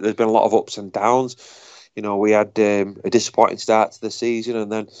season. There's been a lot of ups and downs. We had a disappointing start to the season,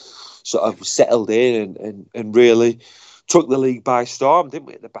 and then sort of settled in and really took the league by storm, didn't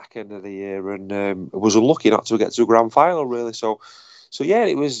we, at the back end of the year, and was unlucky not to get to a grand final, really. So yeah,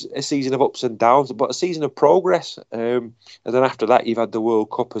 it was a season of ups and downs, but a season of progress. And then after that, you've had the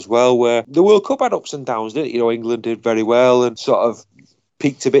World Cup as well, where the World Cup had ups and downs, didn't it? England did very well and sort of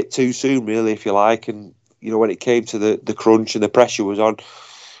peaked a bit too soon, really, if you like. And when it came to the crunch and the pressure was on,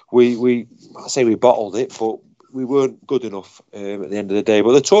 we I say we bottled it, but we weren't good enough at the end of the day.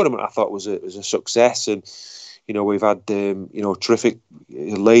 But the tournament, I thought, was a success, and we've had terrific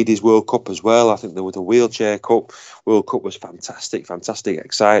ladies World Cup as well. I think there was a wheelchair cup. World Cup was fantastic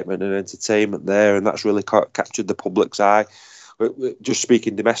excitement and entertainment there, and that's really captured the public's eye. Just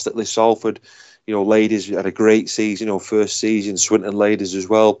speaking domestically, Salford, ladies had a great season. First season, Swinton ladies as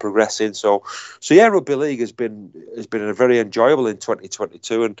well progressing. So yeah, rugby league has been a very enjoyable in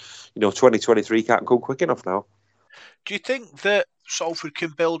 2022, and 2023 can't come quick enough now. Do you think that Salford can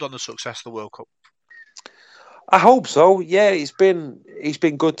build on the success of the World Cup? I hope so. Yeah, it's been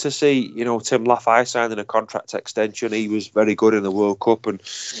good to see Tim Laffey signing a contract extension. He was very good in the World Cup, and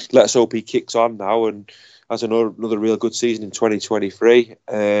let's hope he kicks on now and has another real good season in 2023.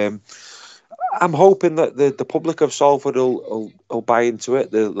 I'm hoping that the public of Salford will buy into it.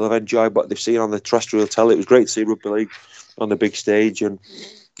 They'll enjoy what they've seen on the terrestrial telly. It was great to see rugby league on the big stage, and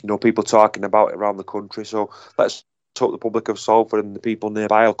people talking about it around the country. So let's hope the public of Salford and the people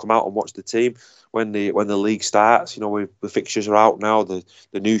nearby will come out and watch the team when the league starts. The fixtures are out now, the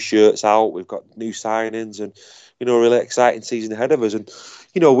new shirts out, we've got new signings, and a really exciting season ahead of us. And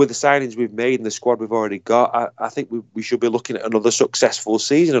with the signings we've made and the squad we've already got, I think we should be looking at another successful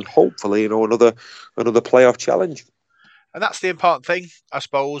season and hopefully another playoff challenge. And that's the important thing, I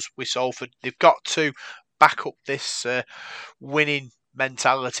suppose, with Salford. They've got to back up this winning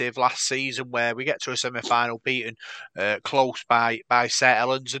mentality of last season where we get to a semi-final beaten close by St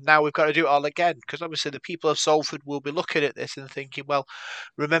Helens, and now we've got to do it all again, because obviously the people of Salford will be looking at this and thinking, well,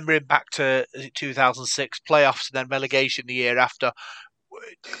 remembering back to 2006 playoffs and then relegation the year after,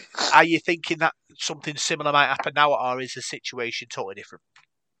 are you thinking that something similar might happen now, or is the situation totally different?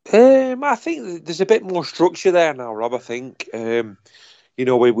 I think there's a bit more structure there now, Rob. I think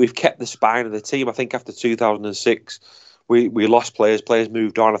we've kept the spine of the team. I think after 2006, we lost players. Players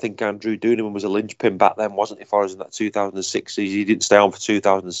moved on. I think Andrew Dooneman was a linchpin back then, wasn't he, for us in that 2006 season? He didn't stay on for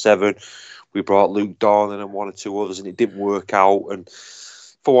 2007. We brought Luke Dornan and one or two others, and it didn't work out. And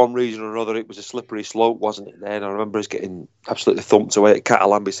for one reason or another, it was a slippery slope, wasn't it, then? I remember us getting absolutely thumped away at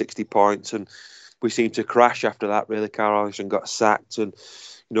Catalan 60 points, and we seemed to crash after that, really. Carl Ellison got sacked, and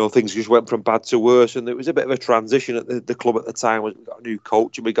things just went from bad to worse, and there was a bit of a transition at the club at the time. We got a new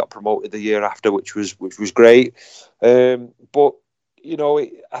coach, and we got promoted the year after, which was great. But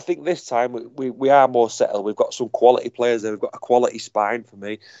I think this time we are more settled. We've got some quality players there. We've got a quality spine for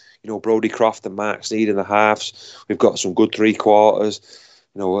me. Brodie Croft and Mark Sneed in the halves. We've got some good three quarters.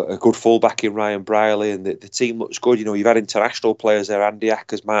 A good fullback in Ryan Brierley, and the team looks good. You've had international players there, Andy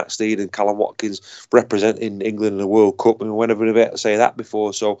Ackers, Mark Steed and Callum Watkins representing England in the World Cup, and we've never been able to say that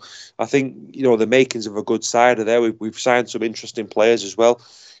before. So I think, the makings of a good side are there. We've signed some interesting players as well.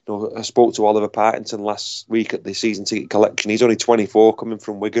 I spoke to Oliver Partington last week at the season ticket collection. He's only 24, coming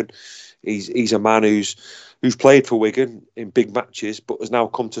from Wigan. He's a man who's played for Wigan in big matches, but has now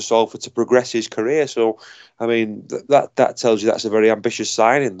come to Salford to progress his career. So, I mean, that tells you that's a very ambitious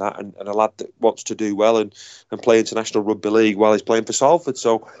signing, that, and a lad that wants to do well and play international rugby league while he's playing for Salford.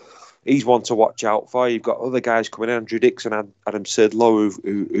 So he's one to watch out for. You've got other guys coming in, Andrew Dixon and Adam Sidlow,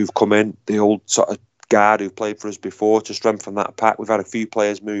 who've come in, the old sort of guard who played for us before, to strengthen that pack. We've had a few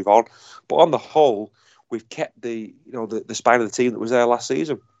players move on, but on the whole, we've kept the spine of the team that was there last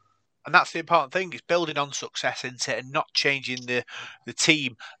season. And that's the important thing, is building on success, isn't it, and not changing the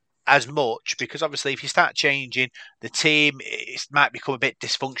team as much, because obviously if you start changing the team, it might become a bit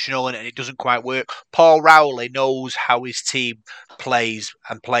dysfunctional and it doesn't quite work. Paul Rowley knows how his team plays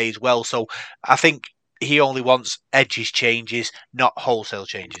and plays well, so I think he only wants edges changes, not wholesale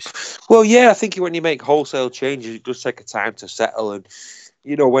changes. Well, yeah, I think when you make wholesale changes, it does take a time to settle, and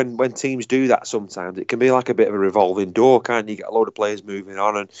when teams do that, sometimes it can be like a bit of a revolving door, can't you? You get a load of players moving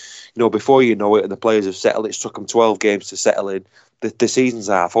on, and before you know it, and the players have settled, it's took them 12 games to settle in. The season's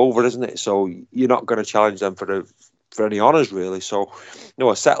half over, isn't it? So you're not going to challenge them for any honours, really. So,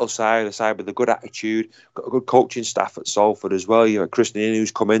 a settled side, a side with a good attitude, got a good coaching staff at Salford as well. You have Chris Neal,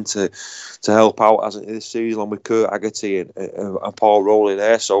 who's come in to help out, hasn't he, this season, along with Kurt Haggerty and Paul Rowley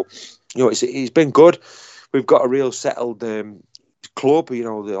there. So, it's been good. We've got a real settled club, the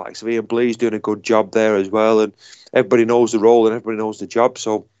likes of Ian Blease doing a good job there as well, and everybody knows the role and everybody knows the job.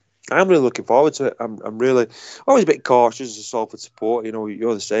 So I'm really looking forward to it. I'm really always a bit cautious as a Salford support.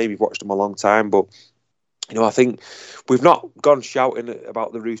 You're the same. You've watched them a long time, but I think we've not gone shouting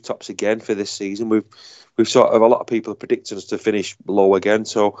about the rooftops again for this season. We've sort of, a lot of people are predicting us to finish low again.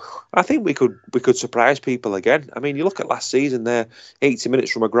 So I think we could surprise people again. I mean, you look at last season there, 80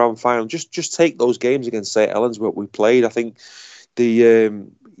 minutes from a grand final. Just take those games against St Helens, what we played. I think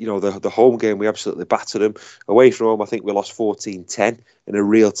the home game, we absolutely battered them. Away from home, I think we lost 14-10 in a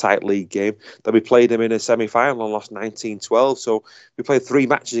real tight league game. Then we played them in a semi-final and lost 19-12. So we played 3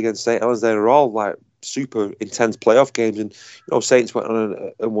 matches against St Helens. They were all like super intense playoff games, and Saints went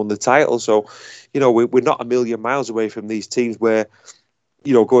on and won the title. So we're not a million miles away from these teams where,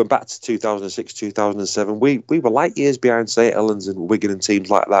 going back to 2006, 2007, we were light years behind St Helens and Wigan and teams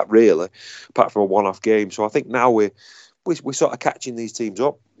like that, really, apart from a one-off game. So I think now we're sort of catching these teams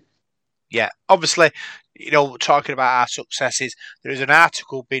up. Yeah, obviously, talking about our successes, there is an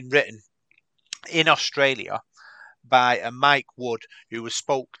article being written in Australia by Mike Wood, who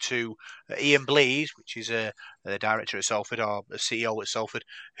spoke to Ian Blease, which is the director at Salford, or the CEO at Salford,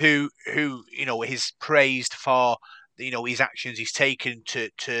 who is praised for his actions he's taken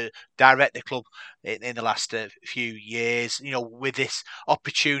to direct the club in the last few years. With this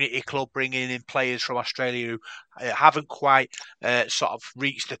opportunity club bringing in players from Australia who haven't quite sort of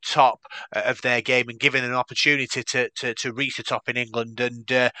reached the top of their game, and giving them an opportunity to reach the top in England.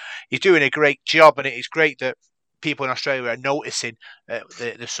 And he's doing a great job, and it is great that people in Australia are noticing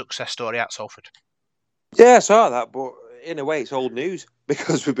the success story at Salford. Yeah, I saw that, but in a way it's old news,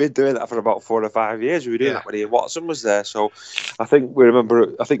 because we've been doing that for about 4 or 5 years. We were doing that when Ian Watson was there. So I think we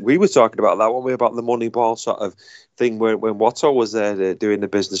were talking about that, weren't we, about the Moneyball sort of thing when Watto was there doing the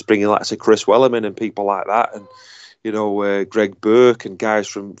business, bringing like Chris Wellerman and people like that. And Greg Burke and guys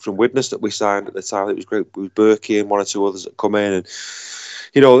from Widnes that we signed at the time. It was great. It was Berkey and one or two others that come in,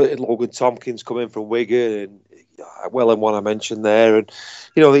 and Logan Tompkins come in from Wigan, and Wellham one I mentioned there, and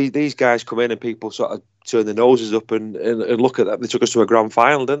these guys come in and people sort of turn their noses up and look at that. They took us to a grand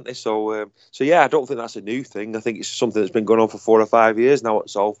final, didn't they? So yeah, I don't think that's a new thing. I think it's something that's been going on for 4 or 5 years now at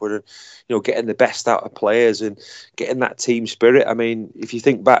Salford, and getting the best out of players and getting that team spirit. I mean, if you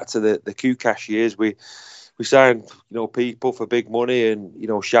think back to the Kukash years, we signed people for big money and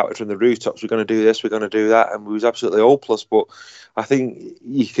shouted from the rooftops, we're going to do this, we're going to do that, and we was absolutely hopeless. But I think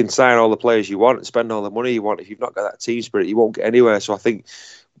you can sign all the players you want and spend all the money you want. If you've not got that team spirit, you won't get anywhere. So I think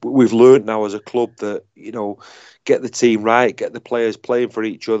we've learned now as a club that get the team right, get the players playing for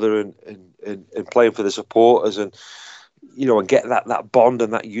each other and playing for the supporters, and and get that bond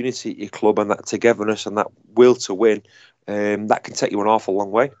and that unity at your club and that togetherness and that will to win. That can take you an awful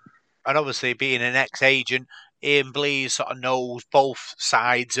long way. And obviously, being an ex-agent, Ian Blease sort of knows both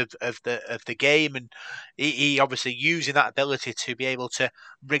sides of the game, and he obviously using that ability to be able to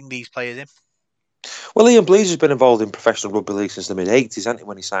bring these players in. Well, Ian Blease has been involved in professional rugby league since the mid-'80s, hasn't he,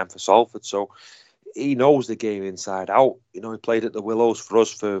 when he signed for Salford? So he knows the game inside out. He played at the Willows for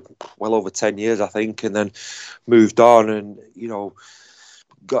us for well over 10 years, I think, and then moved on and,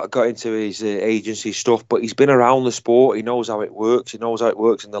 got into his agency stuff, but he's been around the sport. He knows how it works. He knows how it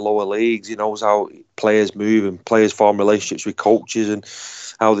works in the lower leagues. He knows how players move and players form relationships with coaches and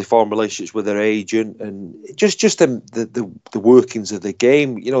how they form relationships with their agent, and just the workings of the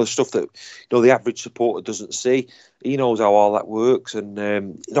game. The stuff that the average supporter doesn't see. He knows how all that works, and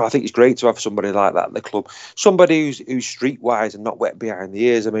I think it's great to have somebody like that at the club. Somebody who's streetwise and not wet behind the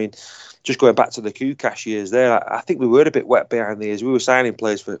ears. I mean, just going back to the Kukash years there, I think we were a bit wet behind the ears. We were signing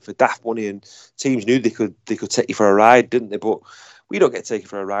players for daft money, and teams knew they could take you for a ride, didn't they? But we don't get taken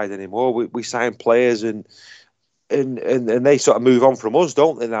for a ride anymore. We sign players and they sort of move on from us,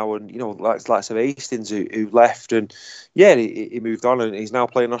 don't they now? And like of Hastings who left, and yeah, he moved on and he's now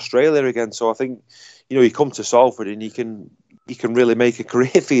playing Australia again. So I think you come to Salford and you can really make a career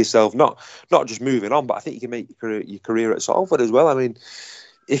for yourself, not just moving on, but I think you can make your career at Salford as well. I mean,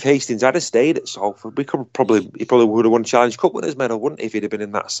 if Hastings had stayed at Salford, he probably would have won Challenge Cup winners' medal, wouldn't he, if he'd have been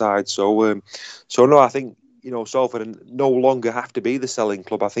in that side? So no, I think Salford no longer have to be the selling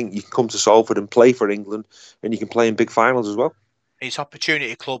club. I think you can come to Salford and play for England, and you can play in big finals as well. It's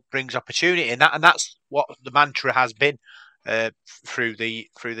opportunity club brings opportunity, and that's what the mantra has been through the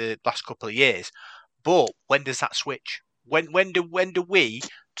last couple of years. But when does that switch? When do we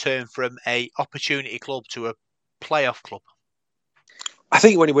turn from a opportunity club to a playoff club? I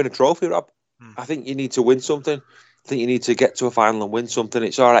think when you win a trophy, Rob. I think you need to win something. I think you need to get to a final and win something.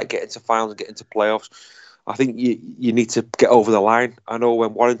 It's all right getting to finals and getting to playoffs. I think you need to get over the line. I know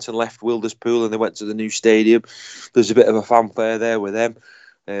when Warrington left Wilderspool and they went to the new stadium, there's a bit of a fanfare there with them.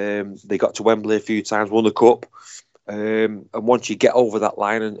 They got to Wembley a few times, won the cup. And once you get over that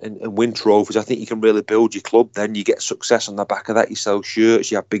line and win trophies, I think you can really build your club. Then you get success on the back of that. You sell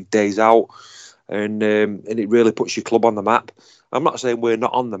shirts, you have big days out, and it really puts your club on the map. I'm not saying we're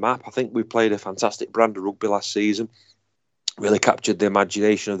not on the map. I think we played a fantastic brand of rugby last season. Really captured the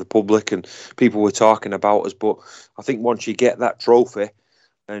imagination of the public and people were talking about us. But I think once you get that trophy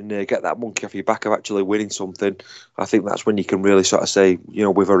and get that monkey off your back of actually winning something, I think that's when you can really sort of say,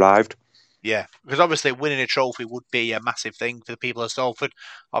 we've arrived. Yeah, because obviously winning a trophy would be a massive thing for the people of Salford.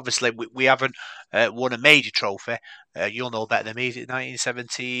 Obviously, we haven't won a major trophy. You'll know better than me. Is it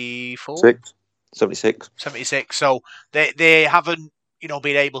 1974? 76. So they haven't,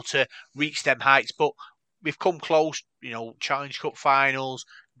 been able to reach them heights, but we've come close. Challenge Cup finals,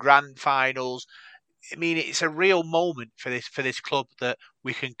 grand finals. I mean, it's a real moment for this club that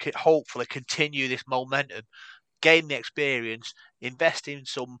we can hopefully continue this momentum, gain the experience, invest in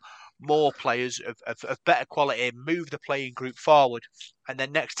some more players of better quality, move the playing group forward, and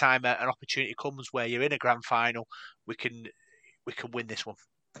then next time an opportunity comes where you're in a grand final, we can win this one.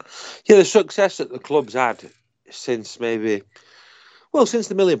 Yeah, the success that the club's had since the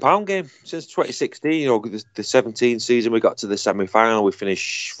 £1 million game, since 2016, the 17 season, we got to the semi-final, we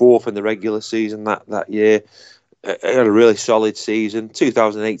finished 4th in the regular season that year. Had a really solid season.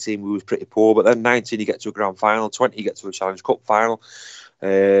 2018 we was pretty poor, but then 19 you get to a grand final, 20 you get to a Challenge Cup final.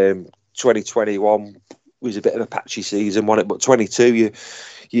 2021 was a bit of a patchy season, won it, but 22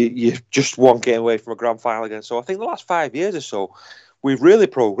 you just one game away from a grand final again. So I think the last 5 years or so we've really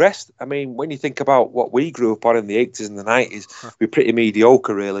progressed. I mean, when you think about what we grew up on in the 80s and the 90s, we were pretty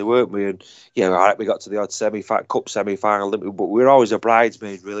mediocre, really, weren't we? And yeah, all right, we got to the odd cup semi-final, but we were always a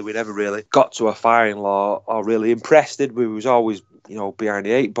bridesmaid, really. We never really got to a final or really impressed, did we? We was always, behind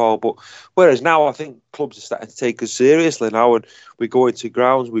the eight ball. But whereas now, I think clubs are starting to take us seriously now, and we go into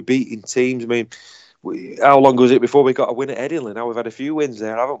grounds, we're beating teams. I mean, how long was it before we got a win at Headingley? Now we've had a few wins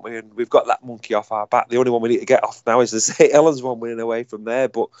there, haven't we? And we've got that monkey off our back. The only one we need to get off now is the St Helens one, winning away from there.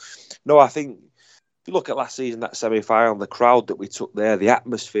 But no, I think if you look at last season, that semi-final, the crowd that we took there, the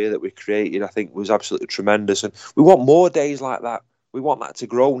atmosphere that we created, I think was absolutely tremendous. And we want more days like that. We want that to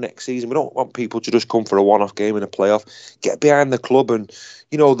grow next season. We don't want people to just come for a one-off game in a playoff. Get behind the club, and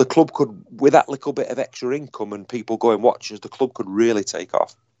the club could, with that little bit of extra income and people going watch us, the club could really take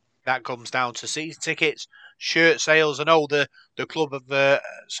off. That comes down to season tickets, shirt sales. I know the club have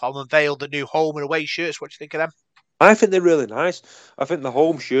sort of unveiled the new home and away shirts. What do you think of them? I think they're really nice. I think the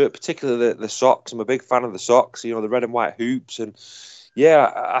home shirt, particularly the socks, I'm a big fan of the socks, the red and white hoops. And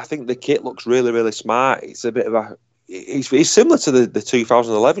yeah, I think the kit looks really, really smart. It's a bit of it's similar to the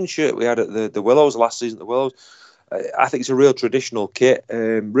 2011 shirt we had at the Willows last season at the Willows. I think it's a real traditional kit.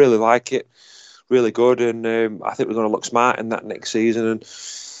 Really like it. Really good. And I think we're going to look smart in that next season. And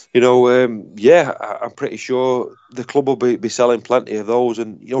I'm pretty sure the club will be selling plenty of those.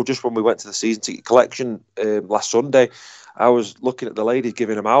 And, just when we went to the season ticket collection last Sunday, I was looking at the ladies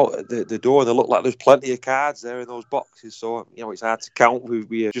giving them out at the door, and they looked like there's plenty of cards there in those boxes. So, it's hard to count.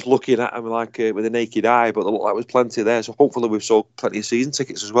 We're just looking at them like with a naked eye, but they look like there's plenty there. So hopefully we've sold plenty of season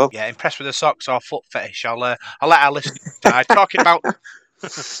tickets as well. Yeah, impressed with the socks or foot fetish. I'll let our listeners decide. Talking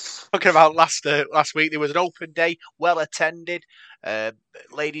about last week, there was an open day, well attended.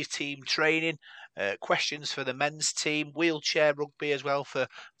 Ladies team training, questions for the men's team, wheelchair rugby as well for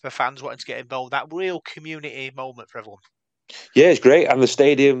fans wanting to get involved. That real community moment for everyone. Yeah, it's great. And the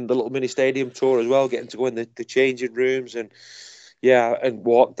stadium, the little mini stadium tour as well, getting to go in the changing rooms and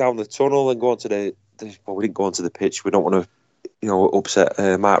walk down the tunnel and go onto well, we didn't go onto the pitch. We don't want to upset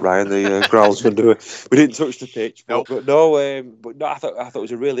Mark Ryan, the groundsman. We didn't touch the pitch, but I thought it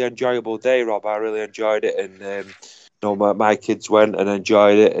was a really enjoyable day, Rob. I really enjoyed it, and my kids went and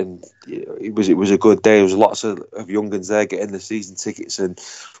enjoyed it, and it was a good day. There was lots of young uns there getting the season tickets and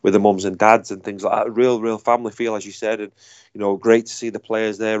with the mums and dads and things like that. Real family feel, as you said, and great to see the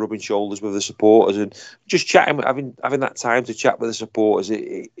players there rubbing shoulders with the supporters and just chatting, having that time to chat with the supporters.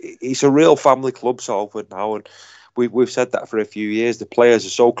 It's a real family club, Salford now, and we've said that for a few years. The players are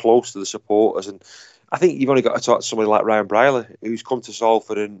so close to the supporters, and I think you've only got to talk to somebody like Ryan Brierley, who's come to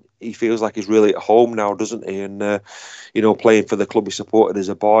Salford and he feels like he's really at home now, doesn't he? And, playing for the club he supported as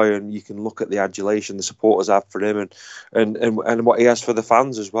a boy, and you can look at the adulation the supporters have for him and what he has for the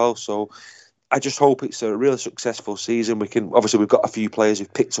fans as well. So I just hope it's a really successful season. We've got a few players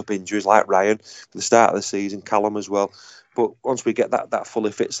who've picked up injuries like Ryan for the start of the season, Callum as well. But once we get that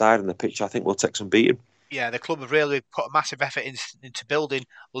fully fit side on the pitch, I think we'll take some beating. Yeah, the club have really put a massive effort into building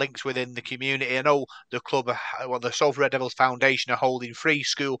links within the community. I know the club, the Salford Red Devils Foundation, are holding free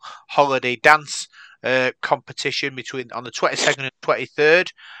school holiday dance competition on the 22nd and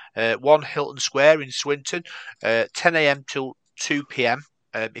 23rd, 1 Hilton Square in Swinton, 10 a.m. till 2 p.m.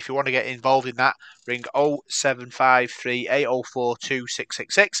 If you want to get involved in that, ring 0753 804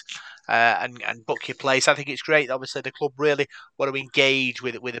 2666 and book your place. I think it's great. Obviously, the club really want to engage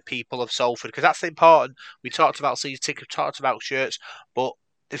with the people of Salford, because that's important. We talked about season tickets, talked about shirts, but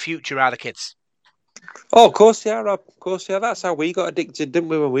the future are the kids. Oh, of course, yeah, Rob. Of course, yeah. That's how we got addicted, didn't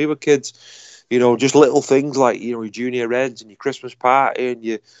we, when we were kids? Just little things like your junior reds and your Christmas party and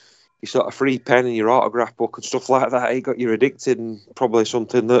your sort of free pen and your autograph book and stuff like that. It got you addicted, and probably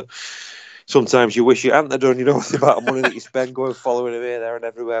something that sometimes you wish you hadn't done, the amount of money that you spend going following him here, there and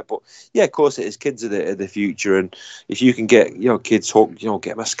everywhere. But yeah, of course it is. Kids are the future, and if you can get kids hooked, get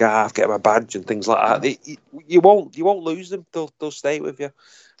them a scarf, get them a badge and things like that, you won't lose them. They'll stay with you,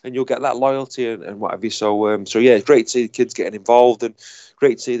 and you'll get that loyalty and what have you. So yeah, it's great to see the kids getting involved, and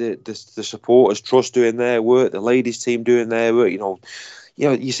great to see the supporters, Trust doing their work, the ladies team doing their work.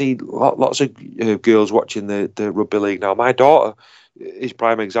 You see lots of girls watching the rugby league now. My daughter is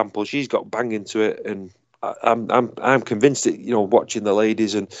prime example. She's got bang into it, and I'm convinced that watching the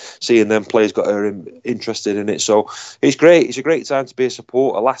ladies and seeing them players got her interested in it. So it's great. It's a great time to be a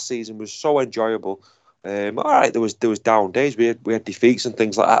supporter. Last season was so enjoyable. All right, there was down days. We had defeats and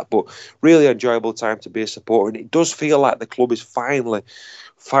things like that, but really enjoyable time to be a supporter. And it does feel like the club is finally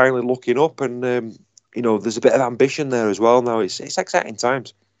looking up, and there's a bit of ambition there as well now. It's exciting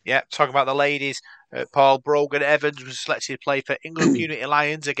times. Yeah, talking about the ladies, Paul Brogan Evans was selected to play for England Community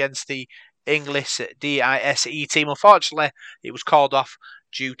Lions against the English DISE team. Unfortunately, it was called off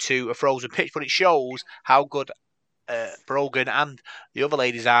due to a frozen pitch, but it shows how good Brogan and the other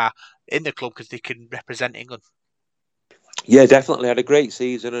ladies are in the club because they can represent England. Yeah, definitely had a great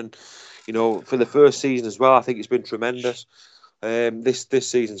season, and for the first season as well, I think it's been tremendous. This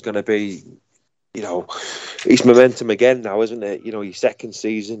season's going to be, it's momentum again now, isn't it? Your second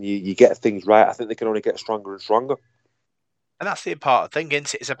season, you get things right. I think they can only get stronger and stronger. And that's the important thing,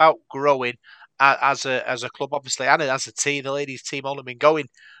 isn't it? It's about growing as a club, obviously, and as a team. The ladies' team only been going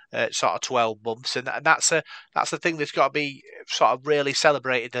sort of 12 months, and that's the thing that's got to be sort of really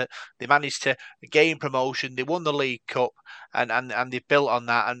celebrated, that they managed to gain promotion. They won the League Cup, and they built on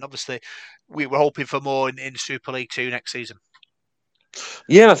that. And obviously, we were hoping for more in Super League 2 next season.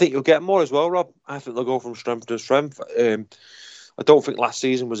 Yeah, I think you'll get more as well, Rob. I think they'll go from strength to strength. I don't think last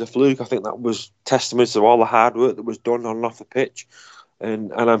season was a fluke. I think that was testament to all the hard work that was done on and off the pitch.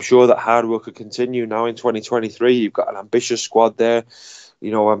 And I'm sure that hard work will continue now in 2023. You've got an ambitious squad there,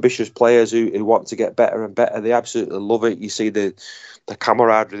 ambitious players who want to get better and better. They absolutely love it. You see the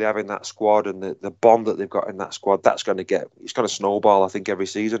camaraderie they have in that squad and the bond that they've got in that squad. It's going to snowball, I think, every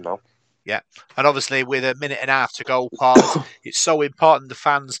season now. Yeah, and obviously with a minute and a half to go, Paul, it's so important the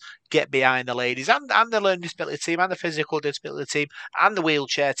fans get behind the ladies and the learning disability team and the physical disability team and the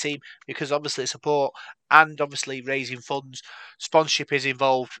wheelchair team, because obviously support and obviously raising funds, sponsorship is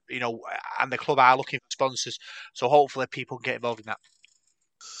involved, and the club are looking for sponsors. So hopefully people can get involved in that.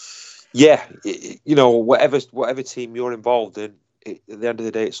 Yeah, whatever team you're involved in, at the end of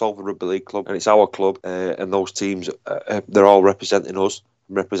the day, it's Salford Rugby League Club and it's our club, and those teams, they're all representing us,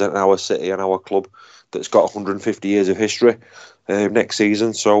 representing our city and our club that's got 150 years of history next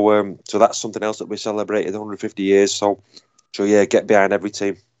season. So that's something else that we celebrated, 150 years. So yeah, get behind every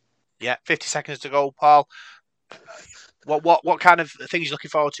team. Yeah, 50 seconds to go, Paul. What kind of things are you looking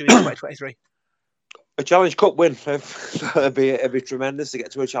forward to in 2023? A Challenge Cup win. It'd be tremendous to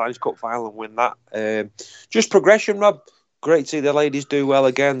get to a Challenge Cup final and win that. Just progression, Rob. Great to see the ladies do well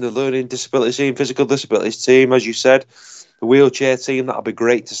again. The learning disability team, physical disabilities team, as you said, the wheelchair team. That'll be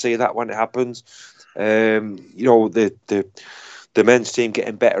great to see that when it happens. The men's team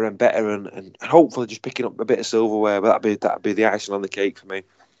getting better and better, and hopefully just picking up a bit of silverware. But that'd be the icing on the cake for me.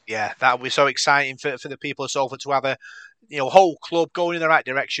 Yeah, that would be so exciting for the people of Salford to have a whole club going in the right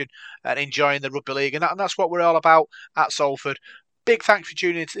direction and enjoying the rugby league, and that's what we're all about at Salford. Big thanks for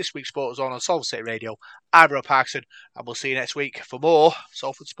tuning into this week's Sport Zone on Salford City Radio. I'm Rob Parkinson, and we'll see you next week for more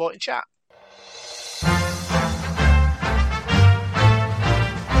Salford Sporting Chat.